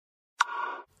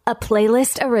a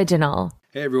Playlist original.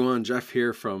 Hey everyone, Jeff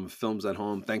here from Films at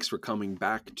Home. Thanks for coming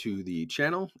back to the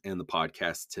channel and the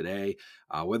podcast today.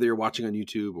 Whether you're watching on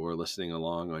YouTube or listening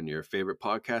along on your favorite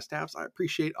podcast apps, I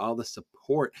appreciate all the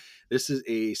support. This is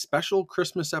a special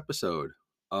Christmas episode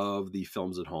of the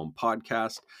Films at Home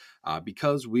podcast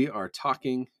because we are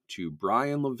talking to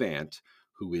Brian Levant,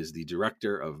 who is the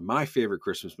director of my favorite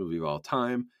Christmas movie of all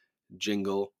time,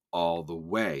 Jingle All the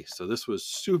Way. So this was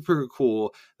super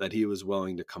cool that he was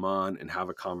willing to come on and have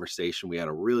a conversation. We had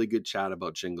a really good chat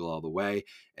about Jingle All the Way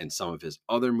and some of his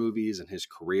other movies and his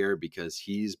career, because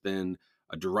he's been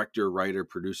a director, writer,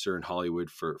 producer in Hollywood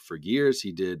for years.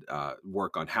 He did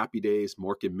work on Happy Days,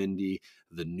 Mork and Mindy,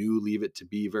 the new Leave It to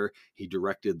Beaver. He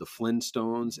directed the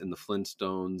Flintstones and the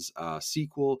Flintstones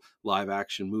sequel live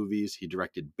action movies. He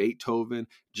directed Beethoven,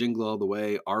 Jingle All the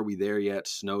Way, Are We There Yet?,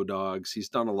 Snow Dogs. He's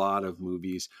done a lot of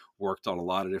movies, worked on a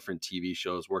lot of different TV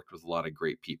shows, worked with a lot of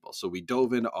great people. So we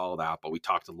dove into all that, but we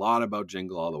talked a lot about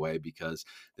Jingle All the Way because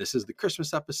this is the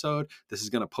Christmas episode. This is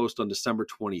going to post on December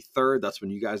 23rd. That's when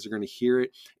you guys are going to hear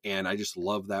it. And I just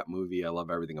love that movie. I love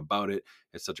everything about it.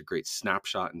 It's such a great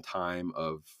snapshot in time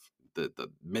of the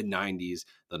mid-90s,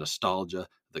 the nostalgia,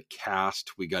 the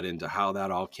cast. We got into how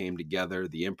that all came together,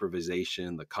 the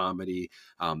improvisation, the comedy,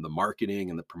 the marketing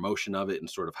and the promotion of it, and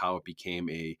sort of how it became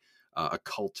a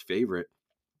cult favorite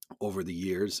over the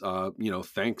years,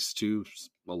 thanks to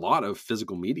a lot of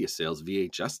physical media sales.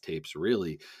 VHS tapes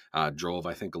really drove,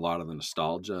 I think, a lot of the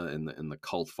nostalgia and the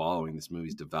cult following this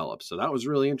movie's developed. So that was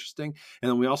really interesting.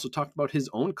 And then we also talked about his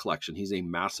own collection. He's a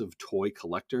massive toy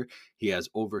collector. He has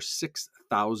over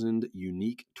 6,000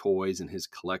 unique toys in his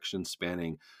collection,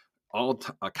 spanning all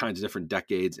kinds of different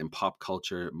decades in pop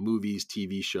culture, movies,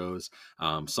 TV shows,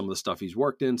 some of the stuff he's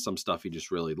worked in, some stuff he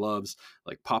just really loves,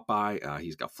 like Popeye.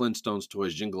 He's got Flintstones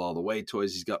toys, Jingle All the Way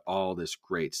toys. He's got all this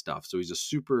great stuff. So he's a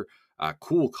super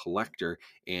cool collector.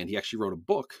 And he actually wrote a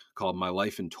book called My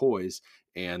Life in Toys.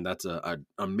 And that's an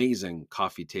amazing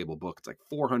coffee table book. It's like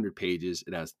 400 pages.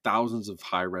 It has thousands of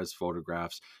high-res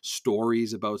photographs,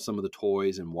 stories about some of the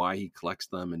toys and why he collects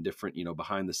them, and different,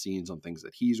 behind the scenes on things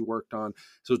that he's worked on.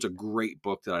 So it's a great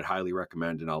book that I'd highly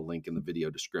recommend, and I'll link in the video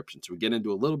description. So we get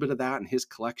into a little bit of that and his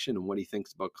collection and what he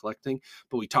thinks about collecting,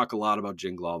 but we talk a lot about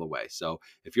Jingle All the Way. So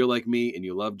if you're like me and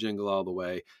you love Jingle All the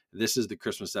Way, this is the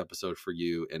Christmas episode for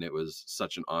you, and it was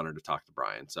such an honor to talk to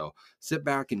Brian. So sit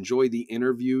back, enjoy the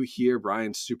interview here.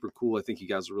 Brian's super cool. I think you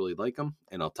guys will really like him,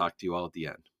 and I'll talk to you all at the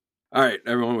end. All right,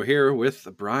 everyone, we're here with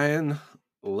Brian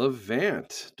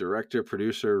Levant, director,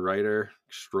 producer, writer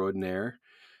extraordinaire,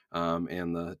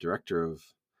 and the director of,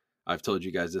 I've told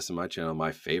you guys this in my channel,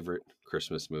 my favorite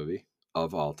Christmas movie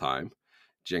of all time,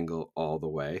 Jingle All the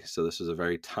Way. So this is a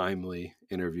very timely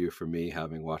interview for me,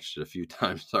 having watched it a few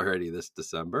times already this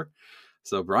December.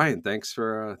 So Brian, thanks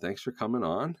for coming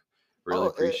on. Really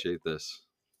appreciate this.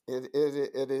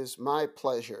 It is my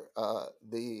pleasure.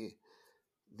 The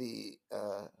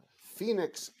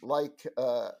Phoenix-like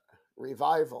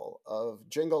revival of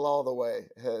Jingle All the Way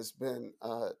has been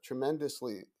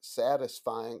tremendously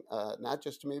satisfying, not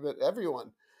just to me, but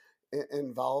everyone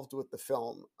involved with the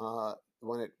film.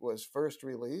 When it was first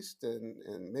released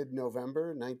in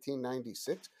mid-November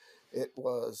 1996, it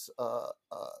was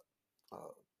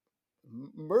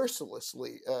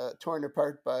mercilessly torn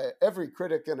apart by every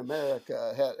critic in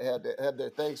America. Had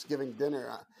their Thanksgiving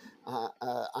dinner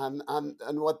on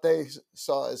what they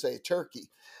saw as a turkey,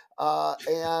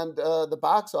 and the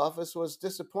box office was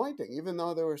disappointing. Even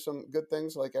though there were some good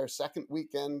things, like our second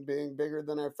weekend being bigger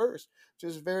than our first, which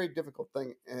is a very difficult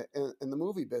thing in the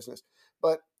movie business.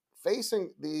 But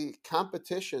facing the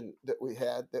competition that we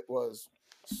had, that was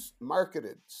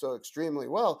marketed so extremely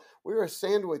well, we were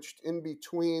sandwiched in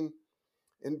between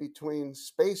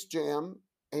Space Jam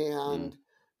and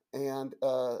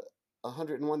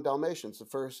 101 Dalmatians, the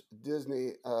first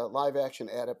Disney live action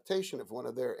adaptation of one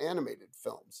of their animated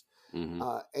films.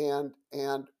 Mm-hmm.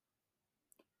 And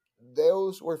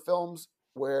those were films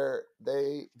where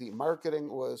the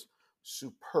marketing was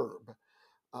superb.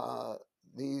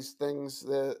 These things,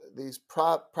 these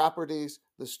properties,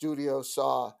 the studio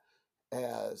saw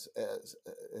as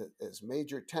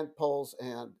major tentpoles,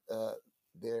 and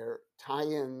their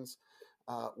tie-ins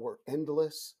were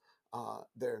endless.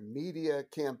 Their media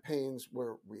campaigns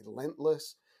were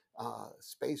relentless.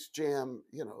 Space Jam,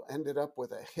 ended up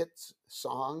with a hit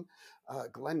song.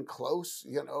 Glenn Close,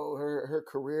 her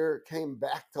career came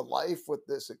back to life with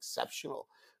this exceptional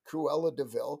Cruella de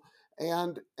Vil,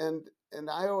 and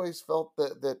I always felt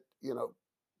that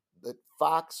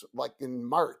Fox, like in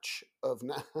March of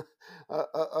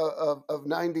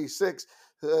 '96,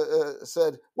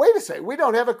 said, "Wait a second, we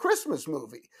don't have a Christmas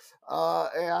movie,"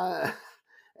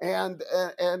 and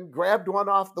grabbed one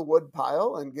off the wood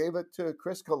pile and gave it to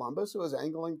Chris Columbus, who was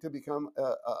angling to become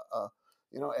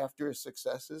after his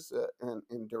successes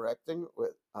in directing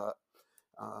with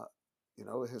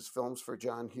his films for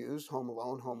John Hughes, Home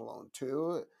Alone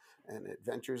 2, and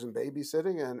Adventures in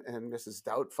Babysitting, and Mrs.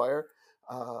 Doubtfire,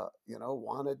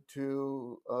 wanted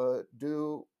to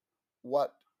do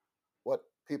what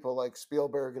people like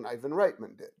Spielberg and Ivan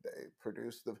Reitman did. They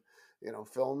produced the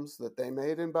films that they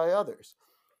made and by others,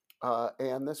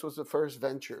 and this was the first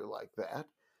venture like that,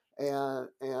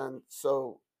 and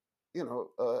so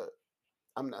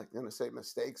I'm not going to say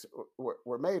mistakes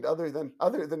were made other than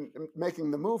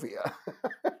making the movie.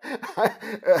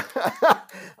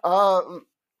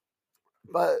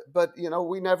 But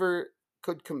we never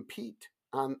could compete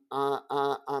on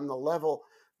the level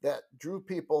that drew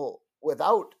people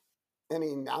without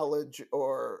any knowledge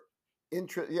or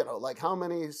interest. Like how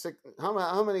many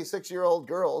 6-year-old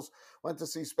girls went to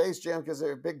see Space Jam because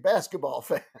they're big basketball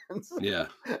fans. Yeah.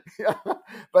 Yeah,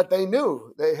 but they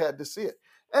knew they had to see it.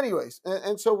 Anyways,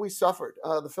 and so we suffered.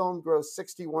 The film grossed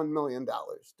 $61 million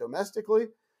domestically,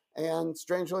 and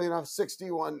strangely enough,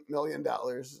 $61 million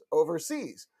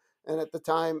overseas. And at the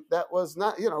time, that was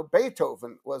not,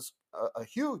 Beethoven was a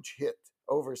huge hit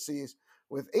overseas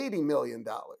with $80 million.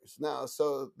 Now,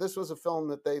 so this was a film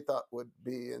that they thought would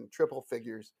be in triple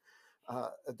figures,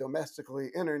 domestically,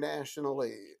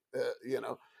 internationally,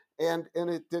 and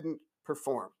it didn't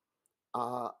perform.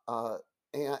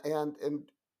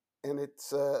 And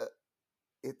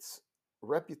its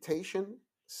reputation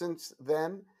since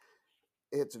then,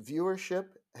 its viewership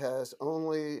has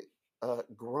only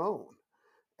grown,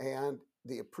 and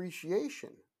the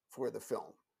appreciation for the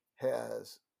film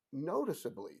has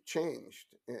noticeably changed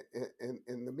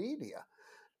in the media,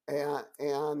 and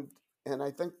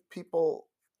I think people,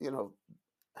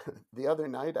 the other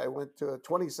night I went to a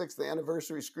 26th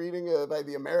anniversary screening by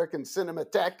the American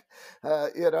Cinematheque,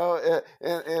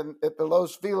 and at the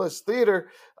Los Feliz Theater,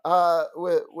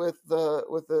 with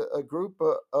a group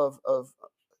of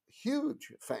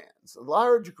huge fans, a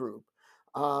large group,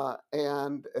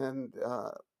 and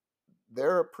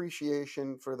their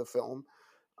appreciation for the film,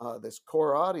 this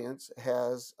core audience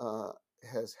has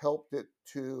helped it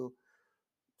to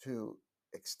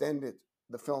extend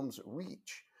the film's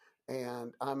reach.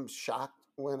 And I'm shocked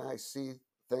when I see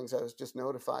things. I was just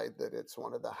notified that it's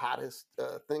one of the hottest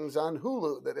things on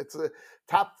Hulu, that it's a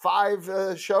top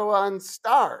 5 show on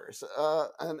Stars,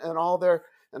 and all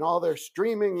their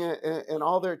streaming and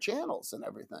all their channels and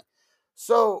everything.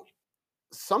 So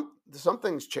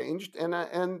something's changed, and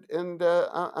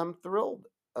I'm thrilled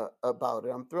about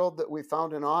it. I'm thrilled that we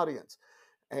found an audience,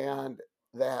 and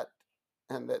that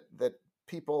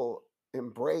people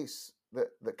embrace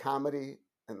the comedy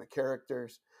and the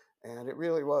characters, and it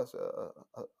really was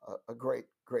a great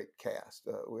cast.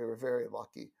 We were very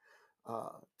lucky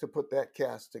to put that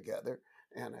cast together,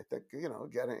 and I think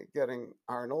getting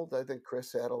Arnold. I think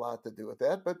Chris had a lot to do with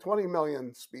that, but 20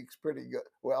 million speaks pretty good.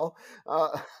 Well,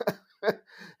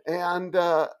 and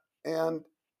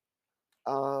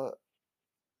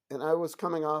and I was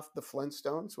coming off the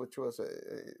Flintstones, which was a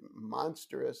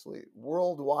monstrously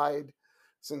worldwide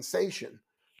sensation.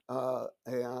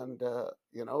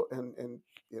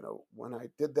 When I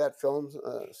did that film,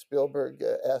 Spielberg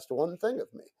asked one thing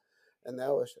of me, and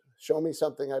that was show me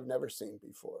something I've never seen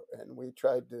before. And we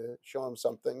tried to show him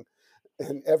something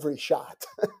in every shot,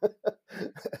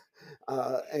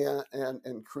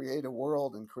 and create a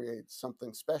world and create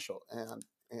something special. And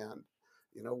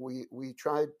we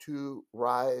tried to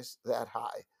rise that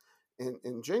high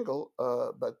in Jingle,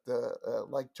 but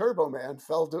like Turbo Man,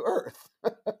 fell to earth.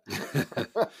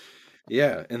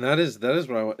 Yeah, and that is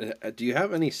what I want. Do you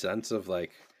have any sense of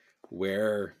like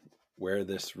where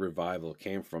this revival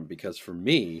came from? Because for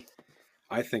me,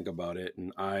 I think about it,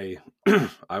 and I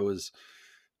was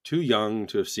too young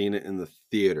to have seen it in the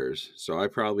theaters, so I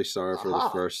probably saw it for the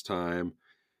first time.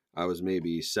 I was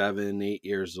maybe 7, 8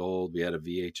 years old. We had a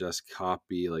VHS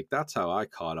copy. Like that's how I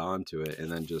caught on to it,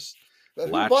 and then just but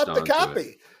who latched bought the onto copy?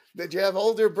 it. Did you have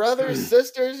older brothers,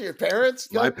 sisters, your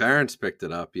parents? My parents picked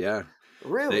it up. Yeah.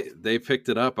 Really? They picked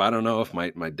it up. I don't know if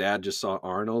my dad just saw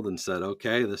Arnold and said,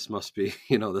 okay, this must be,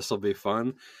 this will be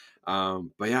fun.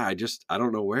 But yeah, I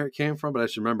don't know where it came from, but I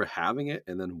just remember having it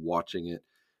and then watching it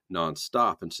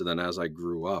nonstop. And so then as I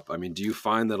grew up, I mean, do you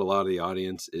find that a lot of the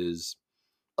audience is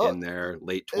in their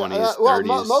late 20s,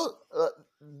 30s?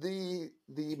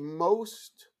 The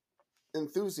most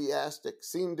enthusiastic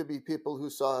seemed to be people who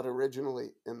saw it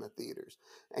originally in the theaters,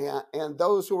 and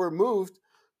those who were moved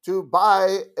to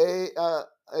buy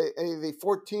the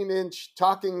 14-inch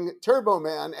talking Turbo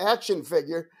Man action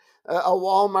figure a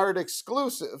Walmart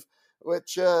exclusive.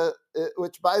 Which,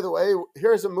 by the way,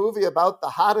 here's a movie about the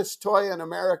hottest toy in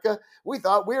America. We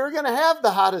thought we were going to have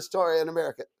the hottest toy in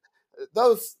America.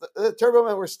 Those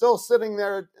Turbomen were still sitting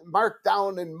there marked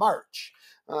down in March.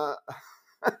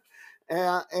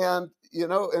 And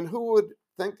who would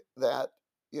think that,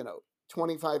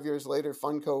 25 years later,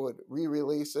 Funko would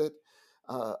re-release it,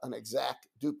 an exact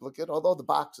duplicate, although the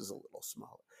box is a little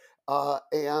smaller,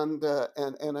 and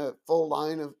a full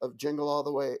line of Jingle All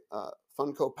the Way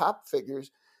Funko Pop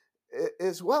figures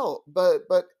as well. But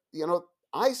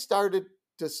I started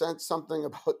to sense something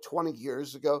about 20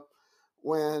 years ago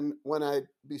when I'd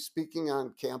be speaking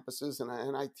on campuses, and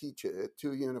I teach at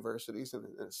 2 universities and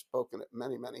spoken at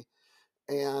many,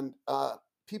 and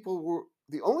people were,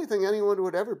 the only thing anyone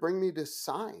would ever bring me to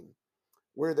sign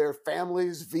were their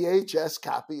family's VHS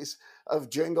copies of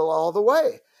Jingle All the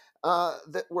Way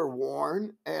that were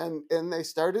worn, and they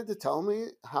started to tell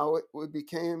me how it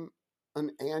became an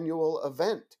annual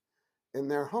event in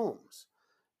their homes,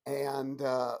 and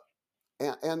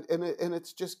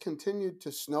it's just continued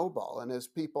to snowball. And as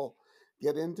people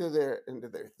get into their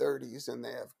 30s and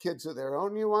they have kids of their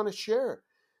own, you want to share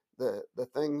the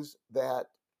things that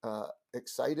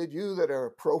excited you, that are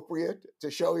appropriate to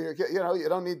show your kid. You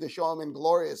don't need to show them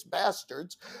Inglorious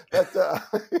Bastards, but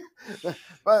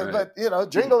but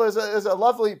Jingle is a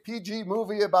lovely PG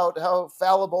movie about how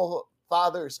fallible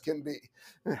fathers can be.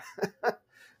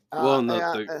 Well, and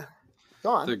go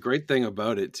on. The great thing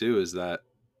about it too is that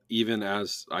even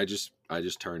as I just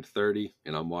turned 30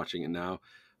 and I'm watching it now,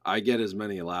 I get as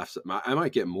many laughs. I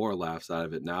might get more laughs out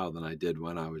of it now than I did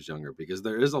when I was younger, because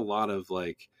there is a lot of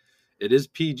it is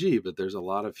PG, but there's a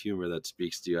lot of humor that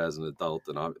speaks to you as an adult,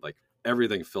 and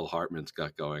everything Phil Hartman's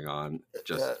got going on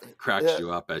just cracks you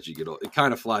up as you get old. It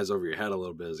kind of flies over your head a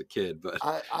little bit as a kid, but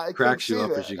I cracks you up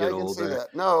that. as you get older.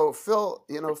 No, Phil,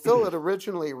 Phil had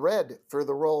originally read for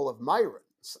the role of Myron,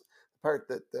 the part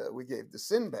that we gave to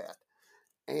Sinbad,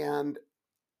 and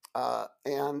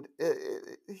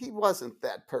he wasn't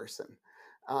that person,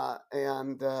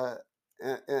 and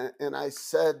I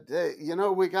said, hey,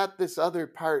 we got this other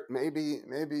part. Maybe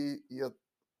you'll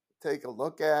take a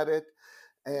look at it.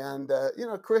 And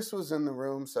Chris was in the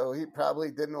room, so he probably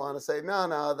didn't want to say,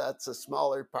 no, that's a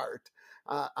smaller part.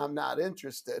 I'm not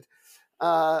interested.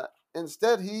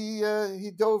 Instead,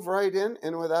 he dove right in,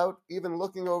 and without even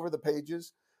looking over the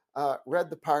pages,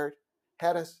 read the part,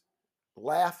 had us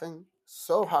laughing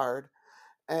so hard,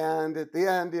 and at the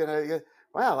end,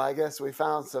 well, I guess we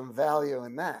found some value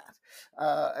in that,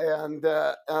 and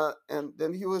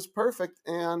then he was perfect.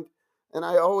 And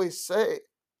I always say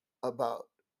about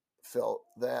Phil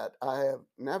that I have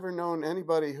never known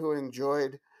anybody who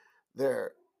enjoyed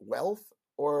their wealth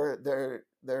or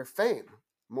their fame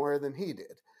more than he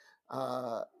did.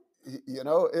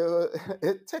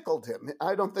 It tickled him.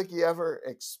 I don't think he ever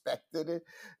expected it.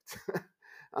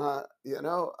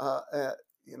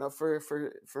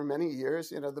 For many years,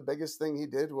 the biggest thing he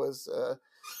did was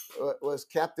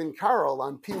Captain Carl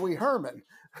on Pee Wee Herman.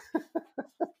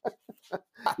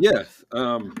 Yeah.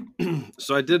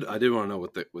 So I did want to know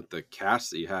with the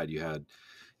cast that you had. You had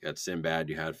Sinbad,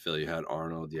 you had Phil, you had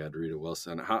Arnold, you had Rita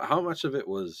Wilson. How much of it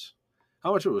was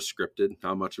scripted?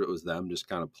 How much of it was them just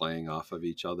kind of playing off of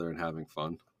each other and having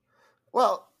fun?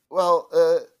 Well,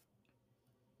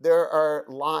 there are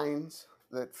lines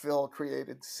that Phil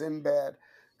created, Sinbad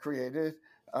created.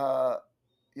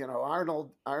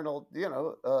 Arnold,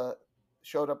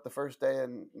 showed up the first day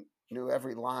and knew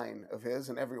every line of his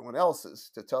and everyone else's,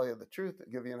 to tell you the truth, to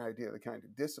give you an idea of the kind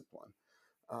of discipline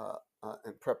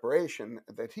and preparation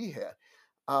that he had.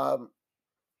 But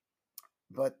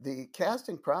the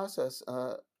casting process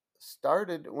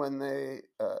started when they,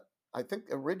 I think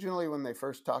originally when they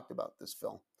first talked about this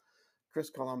film, Chris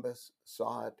Columbus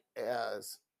saw it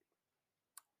as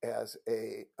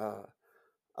a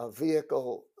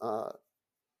vehicle,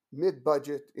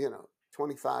 mid-budget,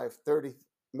 $25-30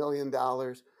 million,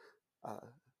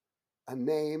 a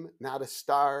name, not a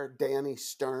star, Danny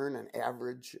Stern, an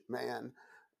average man,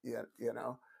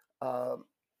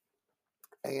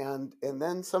 and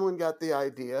then someone got the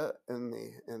idea in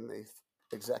the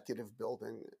executive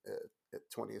building at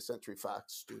 20th Century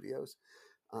Fox Studios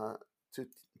to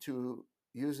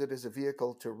use it as a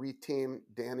vehicle to reteam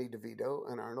Danny DeVito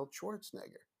and Arnold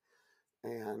Schwarzenegger.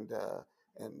 And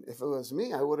if it was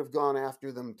me, I would have gone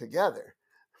after them together.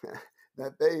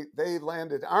 That they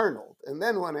landed Arnold and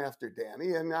then went after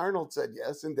Danny, and Arnold said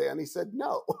yes, and Danny said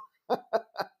no.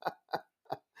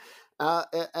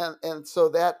 And so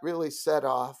that really set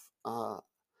off a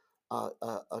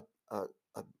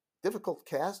difficult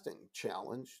casting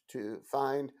challenge to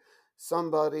find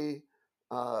somebody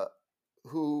uh,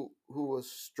 who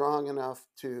was strong enough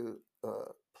to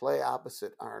play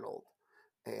opposite Arnold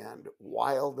and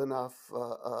wild enough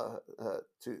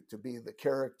to be the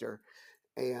character,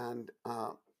 and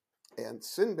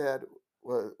Sinbad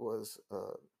was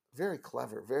very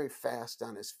clever, very fast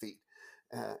on his feet,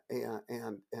 and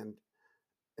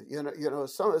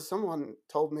someone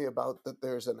told me about that.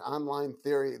 There's an online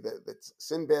theory that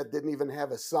Sinbad didn't even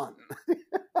have a son.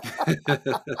 I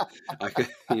could,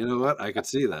 you know what? I could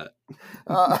see that.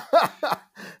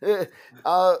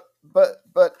 uh, but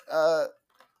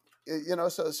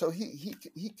so he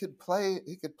could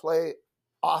play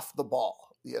off the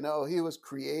ball. He was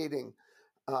creating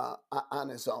on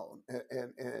his own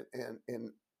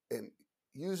and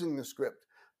using the script,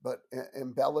 but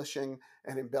embellishing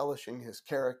his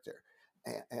character,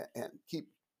 and keep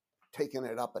taking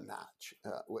it up a notch,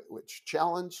 which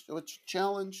challenged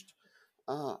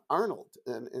Arnold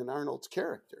and Arnold's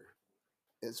character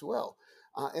as well.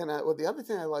 Well, the other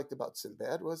thing I liked about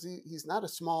Sinbad was he's not a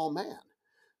small man,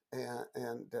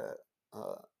 and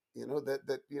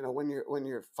when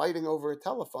you're fighting over a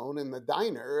telephone in the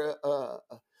diner,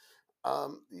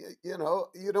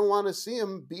 you don't want to see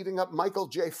him beating up Michael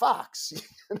J. Fox.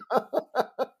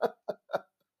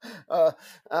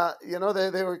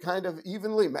 They were kind of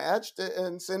evenly matched,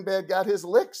 and Sinbad got his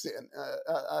licks in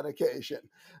on occasion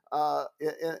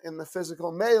in the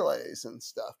physical melees and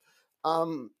stuff.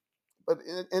 But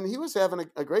he was having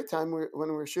a great time when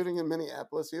we were shooting in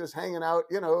Minneapolis. He was hanging out,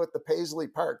 at the Paisley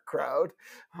Park crowd.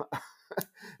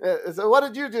 So, what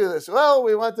did you do this? Well,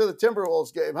 we went to the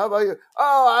Timberwolves game. How about you?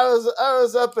 Oh, I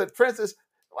was up at Princess.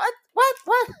 What?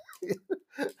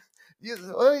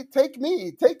 Take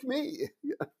me.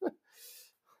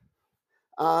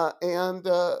 And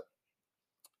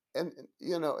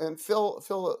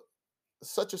Phil,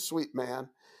 such a sweet man,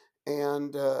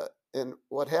 and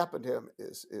what happened to him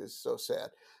is so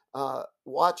sad.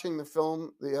 Watching the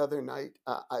film the other night,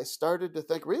 I started to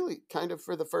think, really, kind of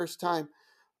for the first time,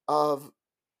 of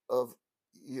of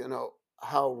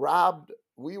how robbed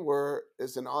we were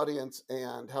as an audience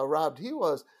and how robbed he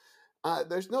was.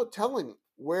 There's no telling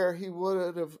where he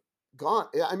would have gone.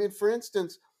 I mean, for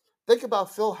instance, think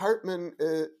about Phil Hartman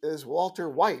as Walter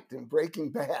White in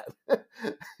Breaking Bad.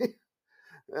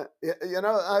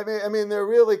 I mean, there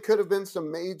really could have been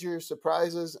some major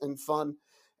surprises and fun,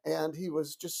 and he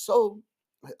was just so,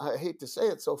 I hate to say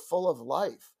it, so full of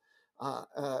life,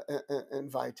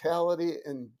 and vitality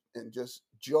and just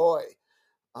joy,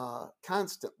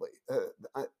 constantly.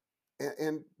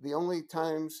 And the only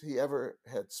times he ever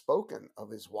had spoken of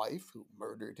his wife, who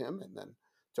murdered him and then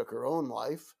took her own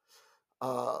life,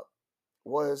 uh,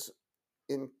 was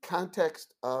in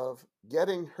context of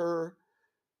getting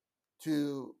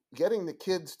the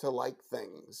kids to like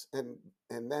things, and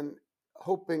then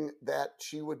hoping that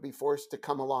she would be forced to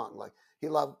come along. Like he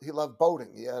loved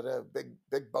boating. He had a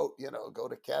big boat, go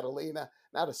to Catalina,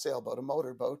 not a sailboat, a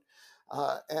motorboat.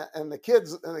 And the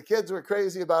kids were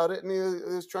crazy about it, and he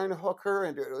was trying to hook her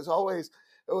into it. It was always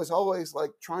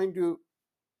like trying to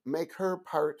make her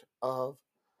part of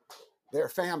their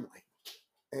family,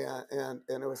 and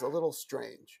it was a little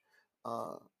strange.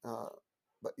 Uh, uh,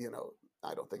 but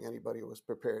I don't think anybody was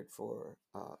prepared for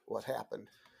what happened.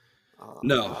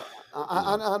 No,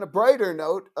 On a brighter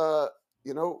note,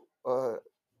 you know, uh,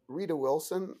 Rita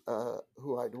Wilson,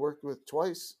 who I'd worked with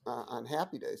twice on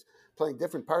Happy Days, playing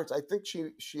different parts. I think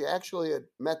she actually had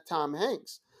met Tom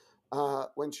Hanks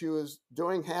when she was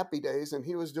doing Happy Days, and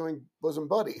he was doing Bosom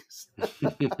Buddies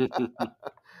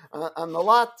on the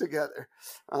lot together.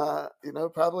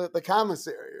 Probably at the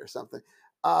commissary or something.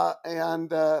 And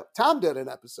Tom did an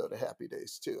episode of Happy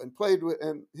Days too, and played with,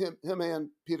 and him and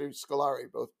Peter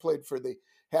Scolari both played for the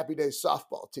Happy Days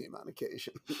softball team on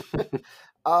occasion.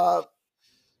 uh,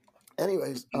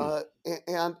 anyways,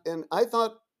 and I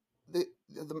thought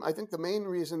I think the main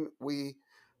reason we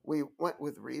went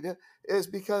with Rita is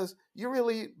because you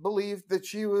really believed that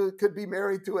she could be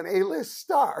married to an A-list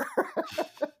star,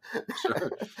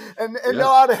 sure. and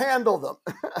know how to handle them.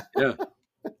 Yeah,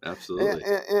 absolutely.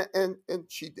 And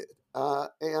she did.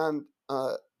 And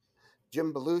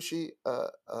Jim Belushi,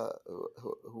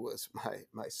 who was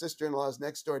my sister-in-law's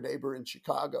next door neighbor in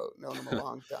Chicago, known him a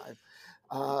long time.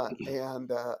 And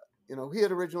he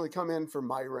had originally come in for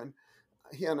Myron.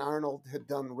 He and Arnold had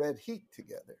done Red Heat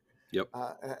together. Yep.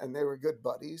 And they were good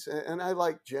buddies. And I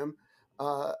liked Jim.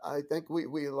 I think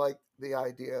we liked the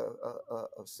idea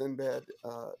of Sinbad.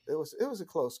 It was a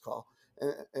close call,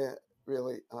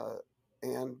 really.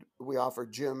 And we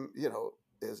offered Jim,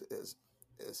 as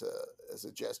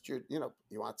a gesture,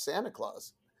 you want Santa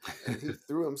Claus and he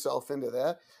threw himself into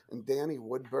that. And Danny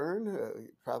Woodburn,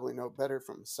 you probably know better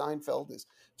from Seinfeld, is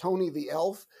Tony the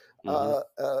Elf,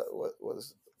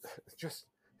 was just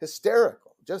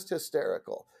hysterical.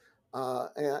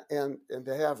 And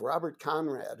to have Robert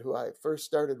Conrad, who I first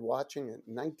started watching in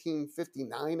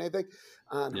 1959, I think,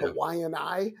 on Hawaiian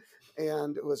Eye,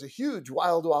 and was a huge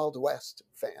Wild Wild West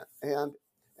fan,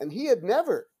 and he had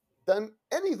never done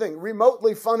anything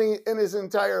remotely funny in his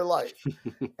entire life,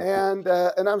 and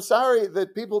I'm sorry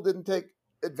that people didn't take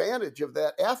advantage of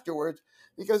that afterwards,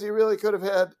 because he really could have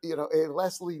had, a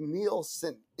Leslie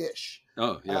Nielsen-ish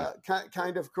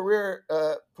kind of career,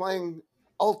 playing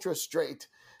ultra straight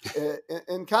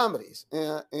in comedies,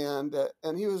 and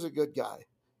he was a good guy.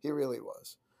 He really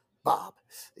was. Bob,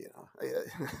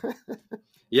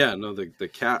 Yeah, no, the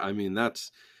cat. I mean,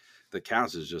 the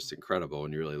cast is just incredible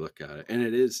when you really look at it, and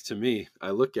it is, to me.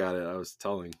 I look at it. I was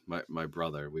telling my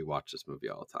brother, we watch this movie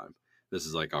all the time. This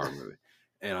is like our movie,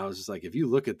 and I was just like, if you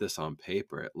look at this on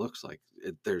paper, it looks like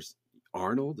there's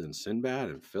Arnold and Sinbad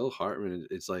and Phil Hartman.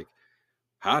 It's like,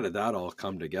 how did that all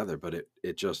come together? But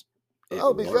it just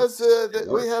because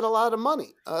we had a lot of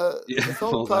money. Yeah, the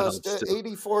film cost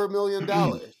 $84 million,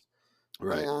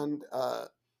 right? And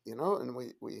and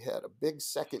we had a big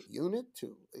second unit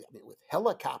with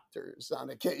helicopters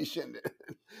on occasion,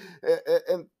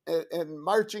 and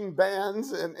marching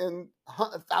bands, and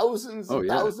thousands and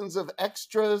thousands of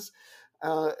extras,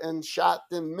 and shot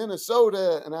in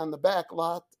Minnesota and on the back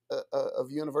lot of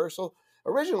Universal.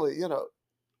 Originally,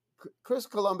 Chris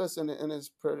Columbus and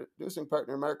his producing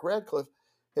partner, Mark Radcliffe,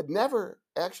 had never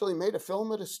actually made a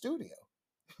film at a studio.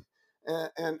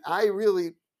 And I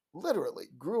really, literally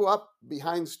grew up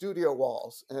behind studio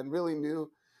walls and really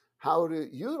knew how to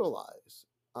utilize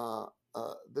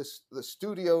the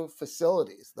studio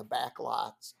facilities, the back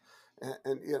lots,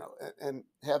 and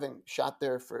having shot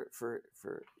there for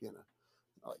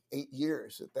like 8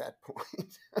 years at that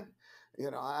point.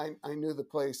 I knew the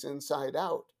place inside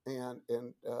out, and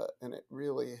it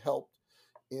really helped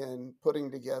in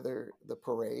putting together the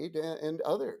parade and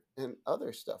other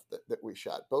stuff that we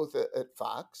shot, both at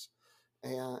Fox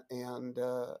and on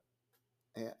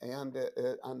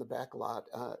the back lot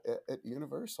at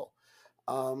Universal.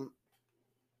 And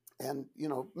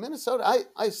Minnesota,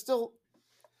 I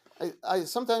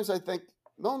sometimes I think,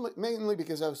 mainly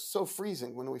because I was so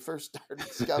freezing when we first started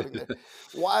scouting there.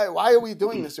 Why are we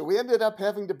doing this? So we ended up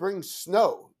having to bring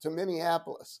snow to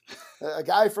Minneapolis. A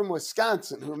guy from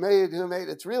Wisconsin who made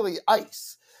it's really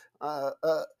ice,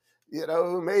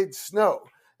 who made snow.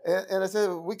 And I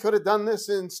said, we could have done this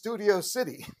in Studio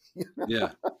City.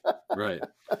 Yeah, right.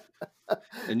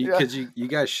 And because you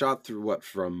guys shot through what,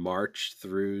 from March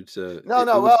through to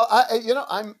Well,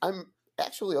 I'm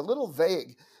actually a little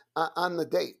vague on the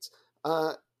dates.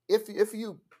 If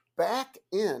you back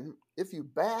in,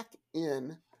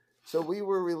 so we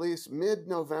were released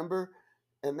mid-November,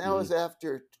 and that was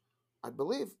after, I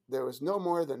believe, there was no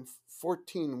more than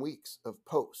 14 weeks of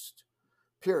post,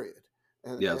 period.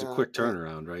 And, it's a quick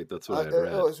turnaround, right? That's what I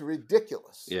read. It was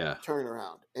ridiculous. Yeah,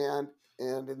 turnaround, and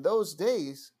in those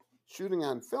days, shooting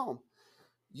on film,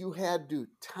 you had to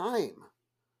time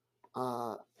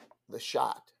the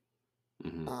shot.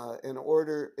 In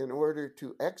order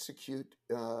to execute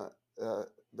the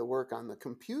work on the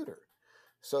computer,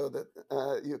 so that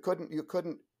you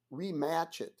couldn't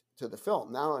rematch it to the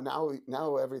film.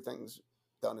 Now everything's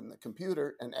done in the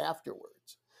computer and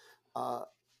afterwards.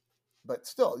 But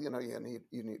still, you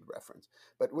need reference.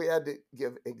 But we had to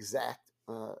give exact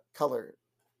color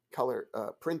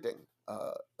printing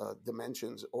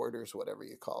dimensions, orders, whatever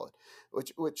you call it,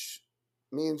 which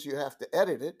means you have to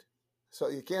edit it. So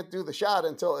you can't do the shot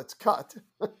until it's cut.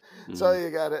 So you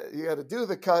gotta do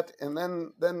the cut, and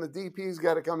then the DP's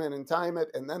got to come in and time it,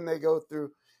 and then they go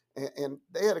through. And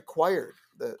they had acquired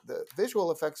the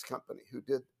visual effects company who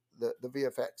did the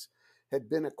VFX had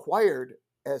been acquired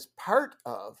as part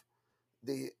of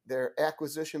their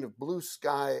acquisition of Blue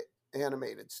Sky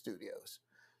Animated Studios,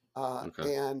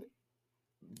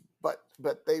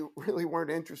 But they really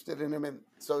weren't interested in them, and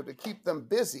so to keep them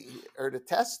busy or to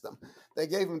test them, they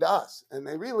gave them to us, and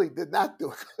they really did not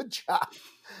do a good job.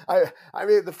 I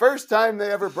mean, the first time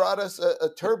they ever brought us a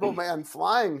Turbo Man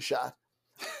flying shot,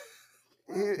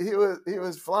 he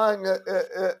was flying at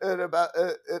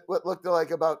what looked like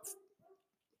about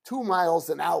 2 miles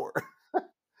an hour.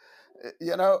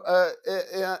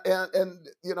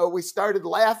 We started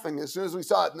laughing as soon as we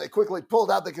saw it, and they quickly pulled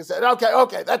out the cassette.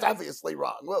 Okay, that's obviously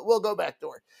wrong. We'll go back to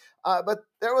work. But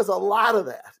there was a lot of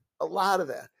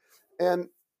that, and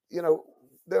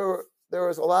there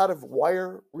was a lot of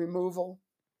wire removal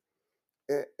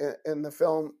in the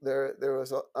film. There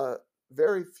was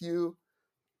very few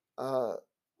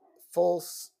full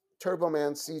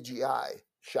Turboman CGI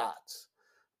shots.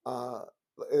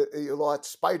 You watch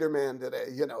Spider-Man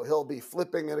today, he'll be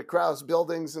flipping it across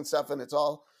buildings and stuff, and it's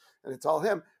all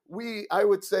him. I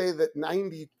would say that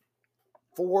 94%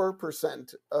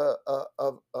 of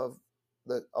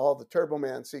all the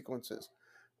Turboman sequences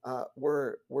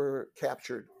were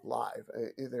captured live,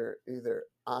 either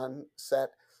on set,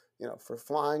 for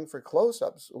flying. For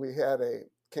close-ups, we had a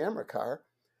camera car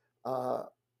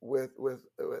with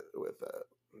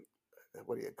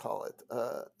what do you call it?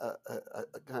 A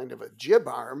kind of a jib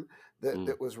arm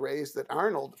that was raised that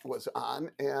Arnold was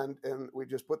on, and we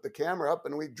just put the camera up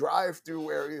and we drive through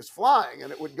where he was flying,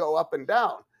 and it would go up and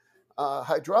down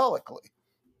hydraulically,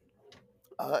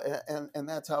 and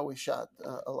that's how we shot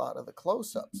a lot of the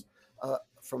close-ups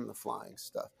from the flying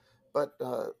stuff. But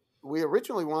we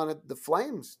originally wanted the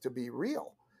flames to be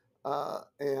real,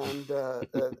 and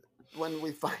when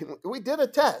we did a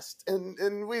test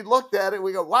and we looked at it,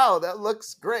 we go, wow, that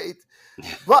looks great.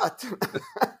 But,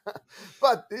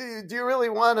 but do you really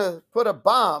want to put a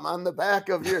bomb on the back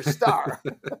of your star?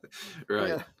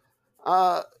 Right.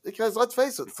 Because let's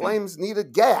face it, flames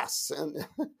needed gas, and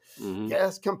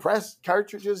gas compressed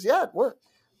cartridges. Yeah, it worked.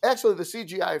 Actually, the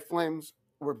CGI flames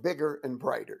were bigger and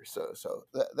brighter. So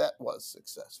that was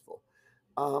successful.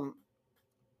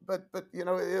 But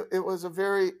it was a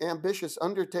very ambitious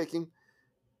undertaking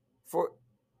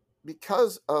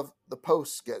because of the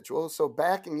post schedule. So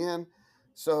backing in,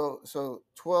 so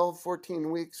 12,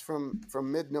 14 weeks from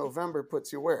mid-November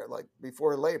puts you where? Like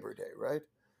before Labor Day, right?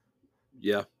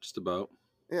 Yeah, just about.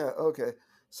 Yeah, okay.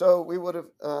 So we would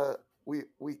have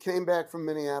we came back from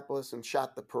Minneapolis and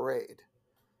shot the parade.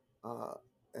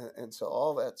 And so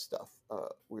all that stuff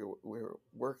we were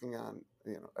working on.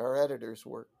 Our editors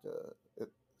worked at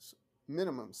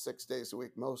minimum 6 days a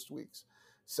week, most weeks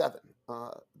 7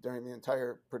 during the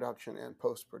entire production and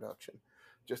post-production,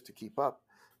 just to keep up.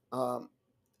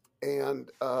 And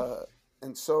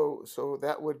so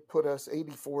that would put us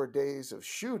 84 days of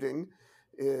shooting.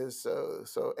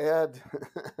 So add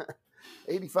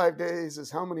 85 days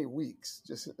is how many weeks?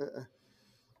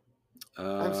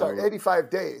 I'm sorry, 85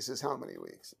 days is how many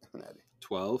weeks?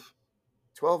 12.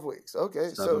 12 weeks.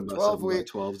 Okay, so 12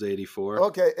 weeks. 12 to 84.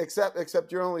 Okay,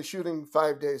 except you're only shooting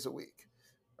 5 days a week,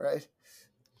 right?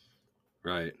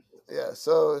 Right. Yeah.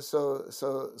 So it's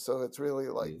really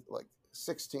like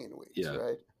 16 weeks, yeah.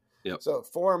 Right? Yep. So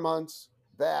 4 months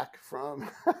back from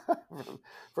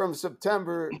from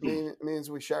September means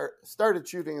we started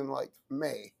shooting in like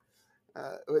May.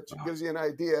 Which gives you an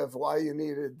idea of why you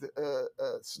needed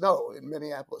snow in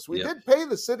Minneapolis. We did pay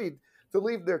the city to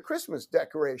leave their Christmas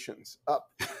decorations up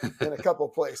in a couple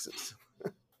places,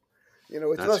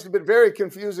 which must have been very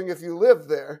confusing if you lived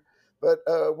there, but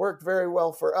worked very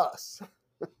well for us.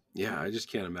 Yeah, I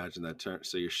just can't imagine that turn.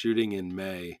 So you're shooting in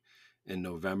May. In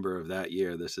November of that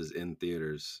year, this is in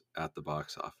theaters at the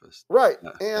box office. Right,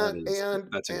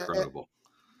 That's incredible.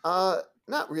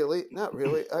 Not really.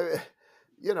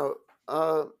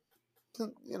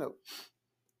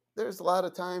 There's a lot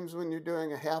of times when you're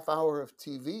doing a half hour of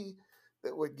TV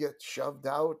that would get shoved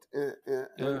out in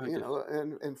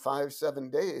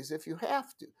 5-7 days if you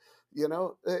have to.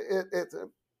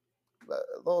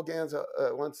 Lowell Ganz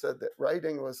once said that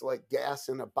writing was like gas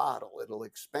in a bottle. It'll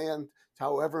expand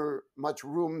however much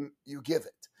room you give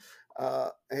it.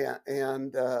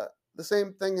 And the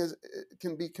same thing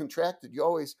can be contracted. You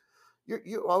always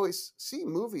see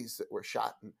movies that were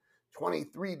shot in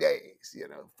 23 days,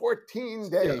 14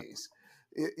 days.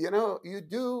 Yeah. You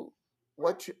do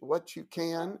what you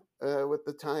can with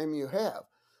the time you have.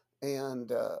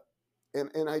 And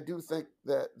I do think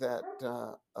that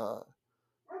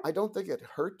I don't think it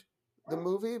hurt the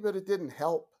movie, but it didn't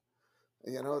help.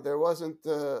 There wasn't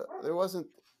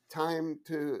time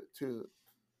to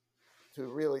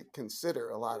really consider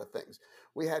a lot of things.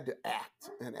 We had to act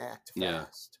fast. Yeah.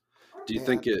 Do you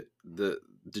think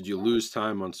did you lose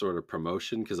time on sort of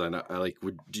promotion? Because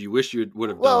do you wish you would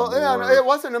have done more? It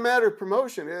wasn't a matter of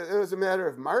promotion. It was a matter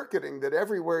of marketing, that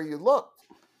everywhere you looked,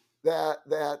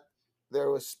 that there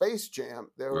was Space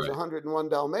Jam, there was 101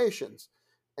 Dalmatians.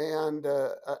 And I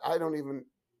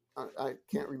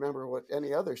can't remember what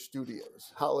any other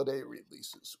studios' holiday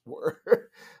releases were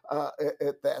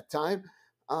at that time.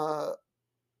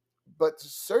 But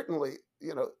certainly,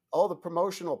 all the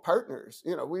promotional partners,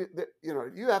 you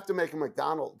have to make a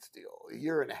McDonald's deal a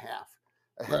year and a half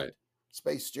ahead. Right.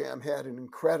 Space Jam had an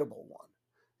incredible one.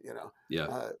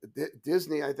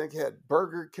 Disney, I think, had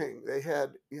Burger King. They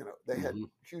had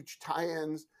huge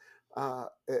tie-ins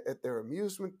at their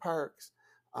amusement parks.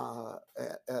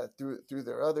 Through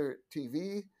their other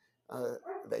TV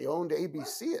They owned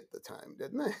ABC at the time,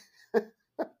 didn't they?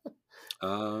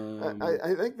 Um,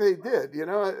 I think they did.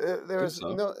 There think was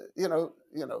so. no,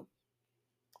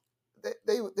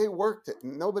 they worked it.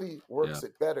 Nobody Yeah. works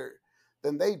it better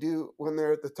than they do when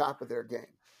they're at the top of their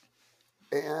game.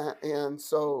 And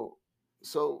so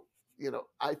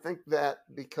I think that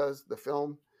because the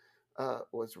film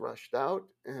was rushed out,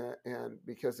 and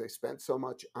because they spent so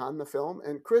much on the film,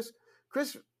 and Chris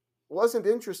wasn't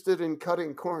interested in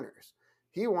cutting corners.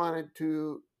 He wanted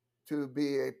to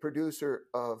be a producer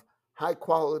of high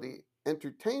quality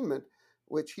entertainment,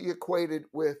 which he equated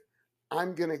with,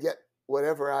 I'm going to get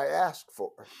whatever I ask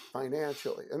for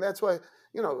financially. And that's why,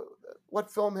 what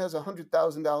film has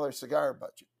 $100,000 cigar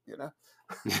budget,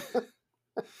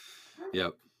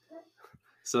 Yep.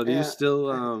 So do you and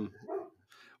still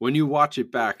when you watch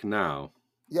it back now,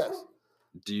 yes,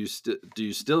 do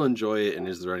you still enjoy it, and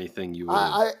is there anything you would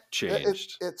have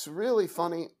changed? it's really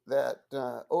funny that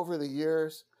over the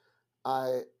years,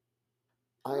 I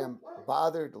I am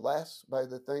bothered less by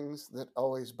the things that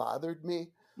always bothered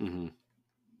me, Mm-hmm.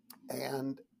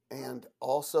 and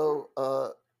also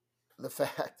the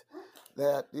fact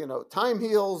that time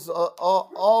heals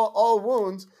all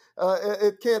wounds.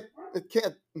 It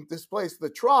can't displace the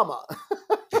trauma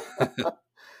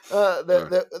Sure.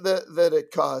 that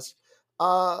it caused.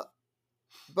 Uh,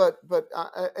 but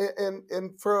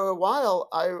and for a while,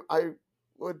 I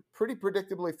would pretty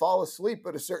predictably fall asleep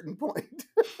at a certain point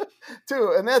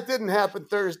too, and that didn't happen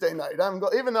Thursday night.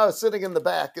 Even though I was sitting in the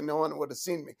back and no one would have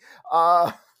seen me.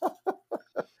 Uh,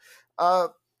 uh,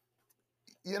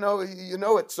 you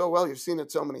know it so well. You've seen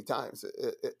it so many times.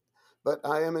 But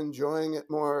I am enjoying it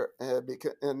more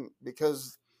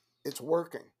because it's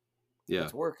working. Yeah.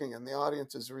 It's working, and the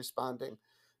audience is responding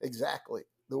exactly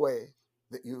the way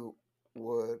that you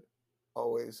would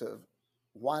always have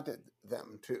wanted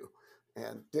them to,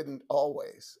 and didn't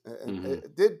always, and Mm-hmm.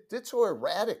 it did so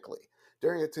erratically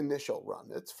during its initial run.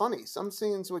 It's funny, some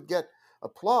scenes would get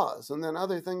applause, and then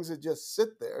other things would just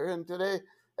sit there. And today,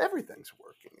 everything's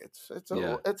working.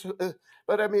 Yeah.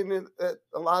 But I mean,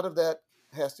 a lot of that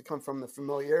has to come from the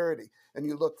familiarity, and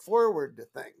you look forward to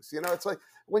things. It's like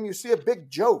when you see a big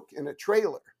joke in a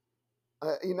trailer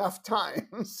enough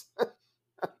times,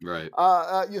 Right.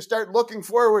 you start looking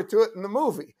forward to it in the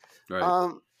movie.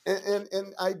 Right.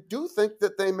 And I do think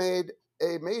that they made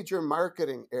a major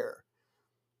marketing error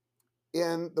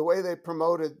in the way they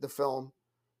promoted the film.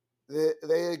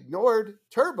 They ignored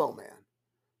Turbo Man.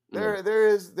 Mm. There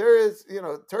is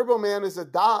Turbo Man is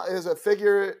a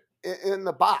figure in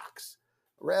the box,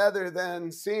 rather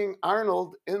than seeing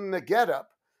Arnold in the getup.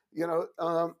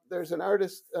 There's an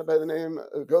artist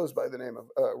who goes by the name of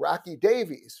Rocky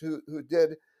Davies, who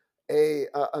did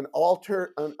an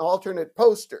alternate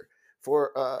poster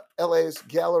for LA's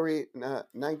Gallery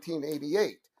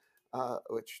 1988,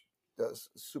 which does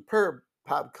superb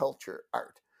pop culture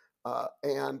art,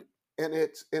 and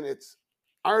it's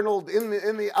Arnold in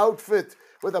the outfit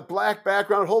with a black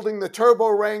background, holding the turbo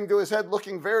ring to his head,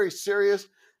 looking very serious,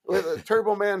 with a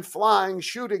Turbo Man flying,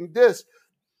 shooting discs,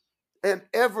 and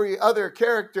every other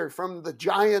character from the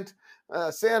giant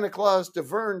Santa Claus to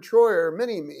Vern Troyer,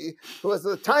 Mini-Me, who was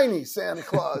the tiny Santa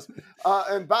Claus,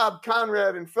 and Bob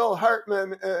Conrad and Phil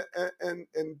Hartman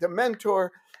and Dementor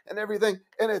and everything.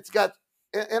 And it's got,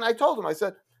 and I told him, I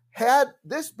said, had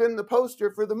this been the poster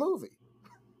for the movie,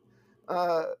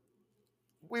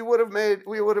 we would have made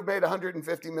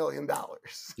 $150 million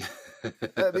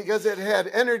because it had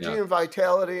energy Yeah. and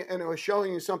vitality, and it was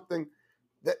showing you something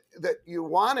that you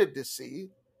wanted to see,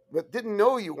 but didn't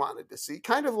know you wanted to see.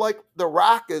 Kind of like The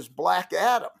Rock as Black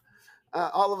Adam.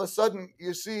 All of a sudden,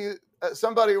 you see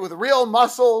somebody with real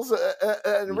muscles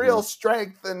and real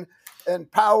strength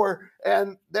and power,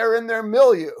 and they're in their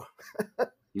milieu.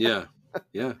 Yeah.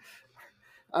 Yeah.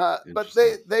 But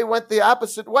they went the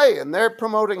opposite way, and they're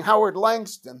promoting Howard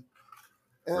Langston.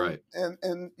 And, Right.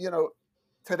 and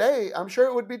today, I'm sure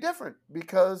it would be different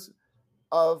because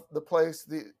of the place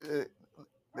the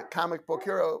comic book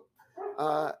hero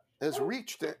has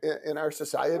reached in our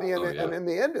society and in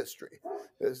the industry.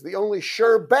 Is the only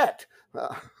sure bet.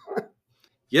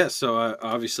 Yeah, so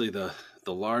obviously the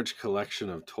large collection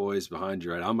of toys behind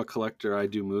you, right? I'm a collector. I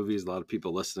do movies. A lot of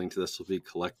people listening to this will be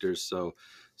collectors. So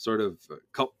sort of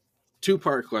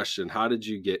two-part question. How did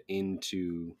you get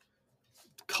into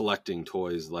collecting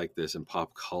toys like this in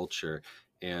pop culture?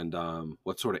 And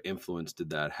what sort of influence did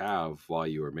that have while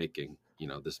you were making,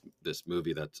 this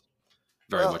movie that's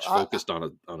very much focused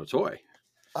on a toy?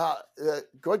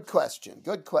 Good question.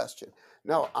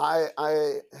 No,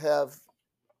 I have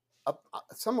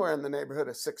somewhere in the neighborhood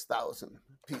of 6,000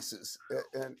 pieces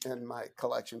in my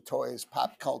collection, toys,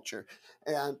 pop culture,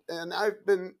 and I've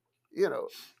been,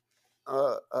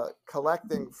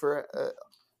 collecting for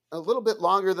a little bit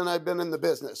longer than I've been in the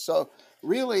business. So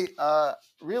really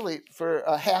for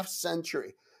a half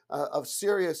century of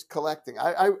serious collecting.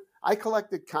 I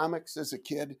collected comics as a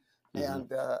kid,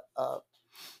 and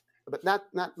but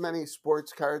not many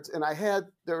sports cards. And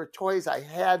there were toys I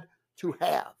had to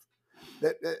have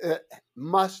that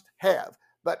must have,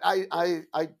 but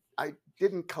I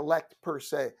didn't collect per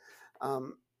se.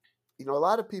 A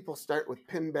lot of people start with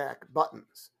pinback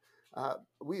buttons.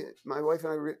 My wife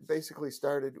and I basically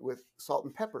started with salt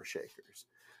and pepper shakers,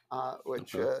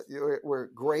 which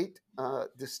were great,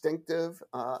 distinctive.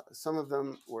 Some of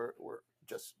them were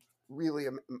just really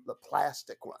the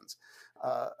plastic ones,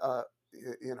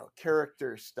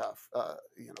 character stuff,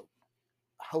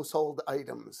 household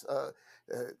items,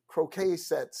 croquet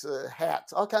sets,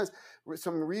 hats, all kinds,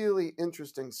 some really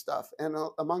interesting stuff. And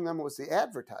among them was the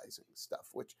advertising stuff,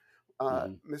 which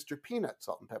Mr. Peanut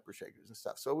salt and pepper shakers and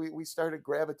stuff. So we started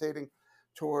gravitating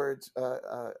towards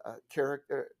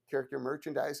character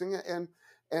merchandising,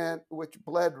 and which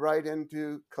bled right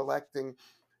into collecting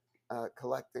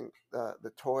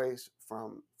the toys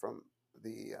from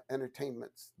the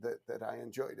entertainments that I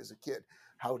enjoyed as a kid.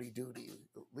 Howdy Doody,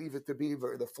 Leave It to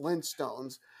Beaver, the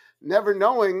Flintstones, never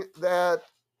knowing that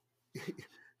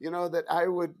that I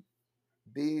would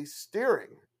be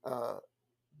steering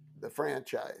the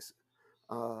franchise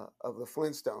of the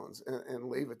Flintstones and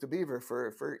Leave It to Beaver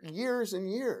for years and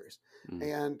years,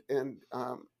 and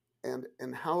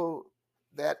how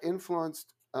that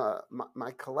influenced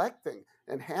my collecting,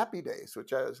 and Happy Days,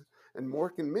 which and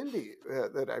Mork and Mindy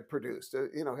that I produced,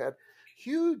 had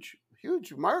huge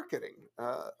marketing,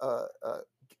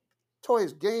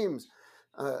 toys, games,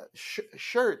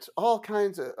 shirts, all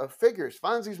kinds of figures,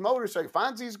 Fonzie's motorcycle,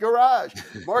 Fonzie's garage,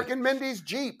 Mork and Mindy's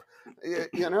Jeep,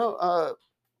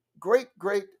 great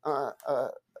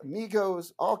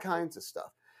Amigos, all kinds of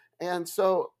stuff. And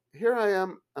so here I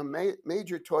am, a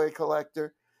major toy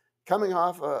collector, coming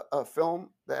off a film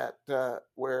that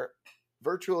where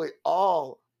virtually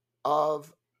all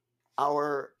of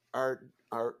our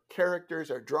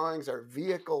characters, our drawings, our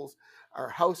vehicles, our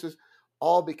houses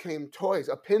all became toys.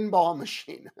 A pinball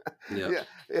machine,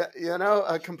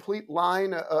 a complete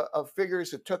line of figures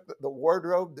that took the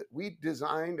wardrobe that we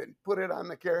designed and put it on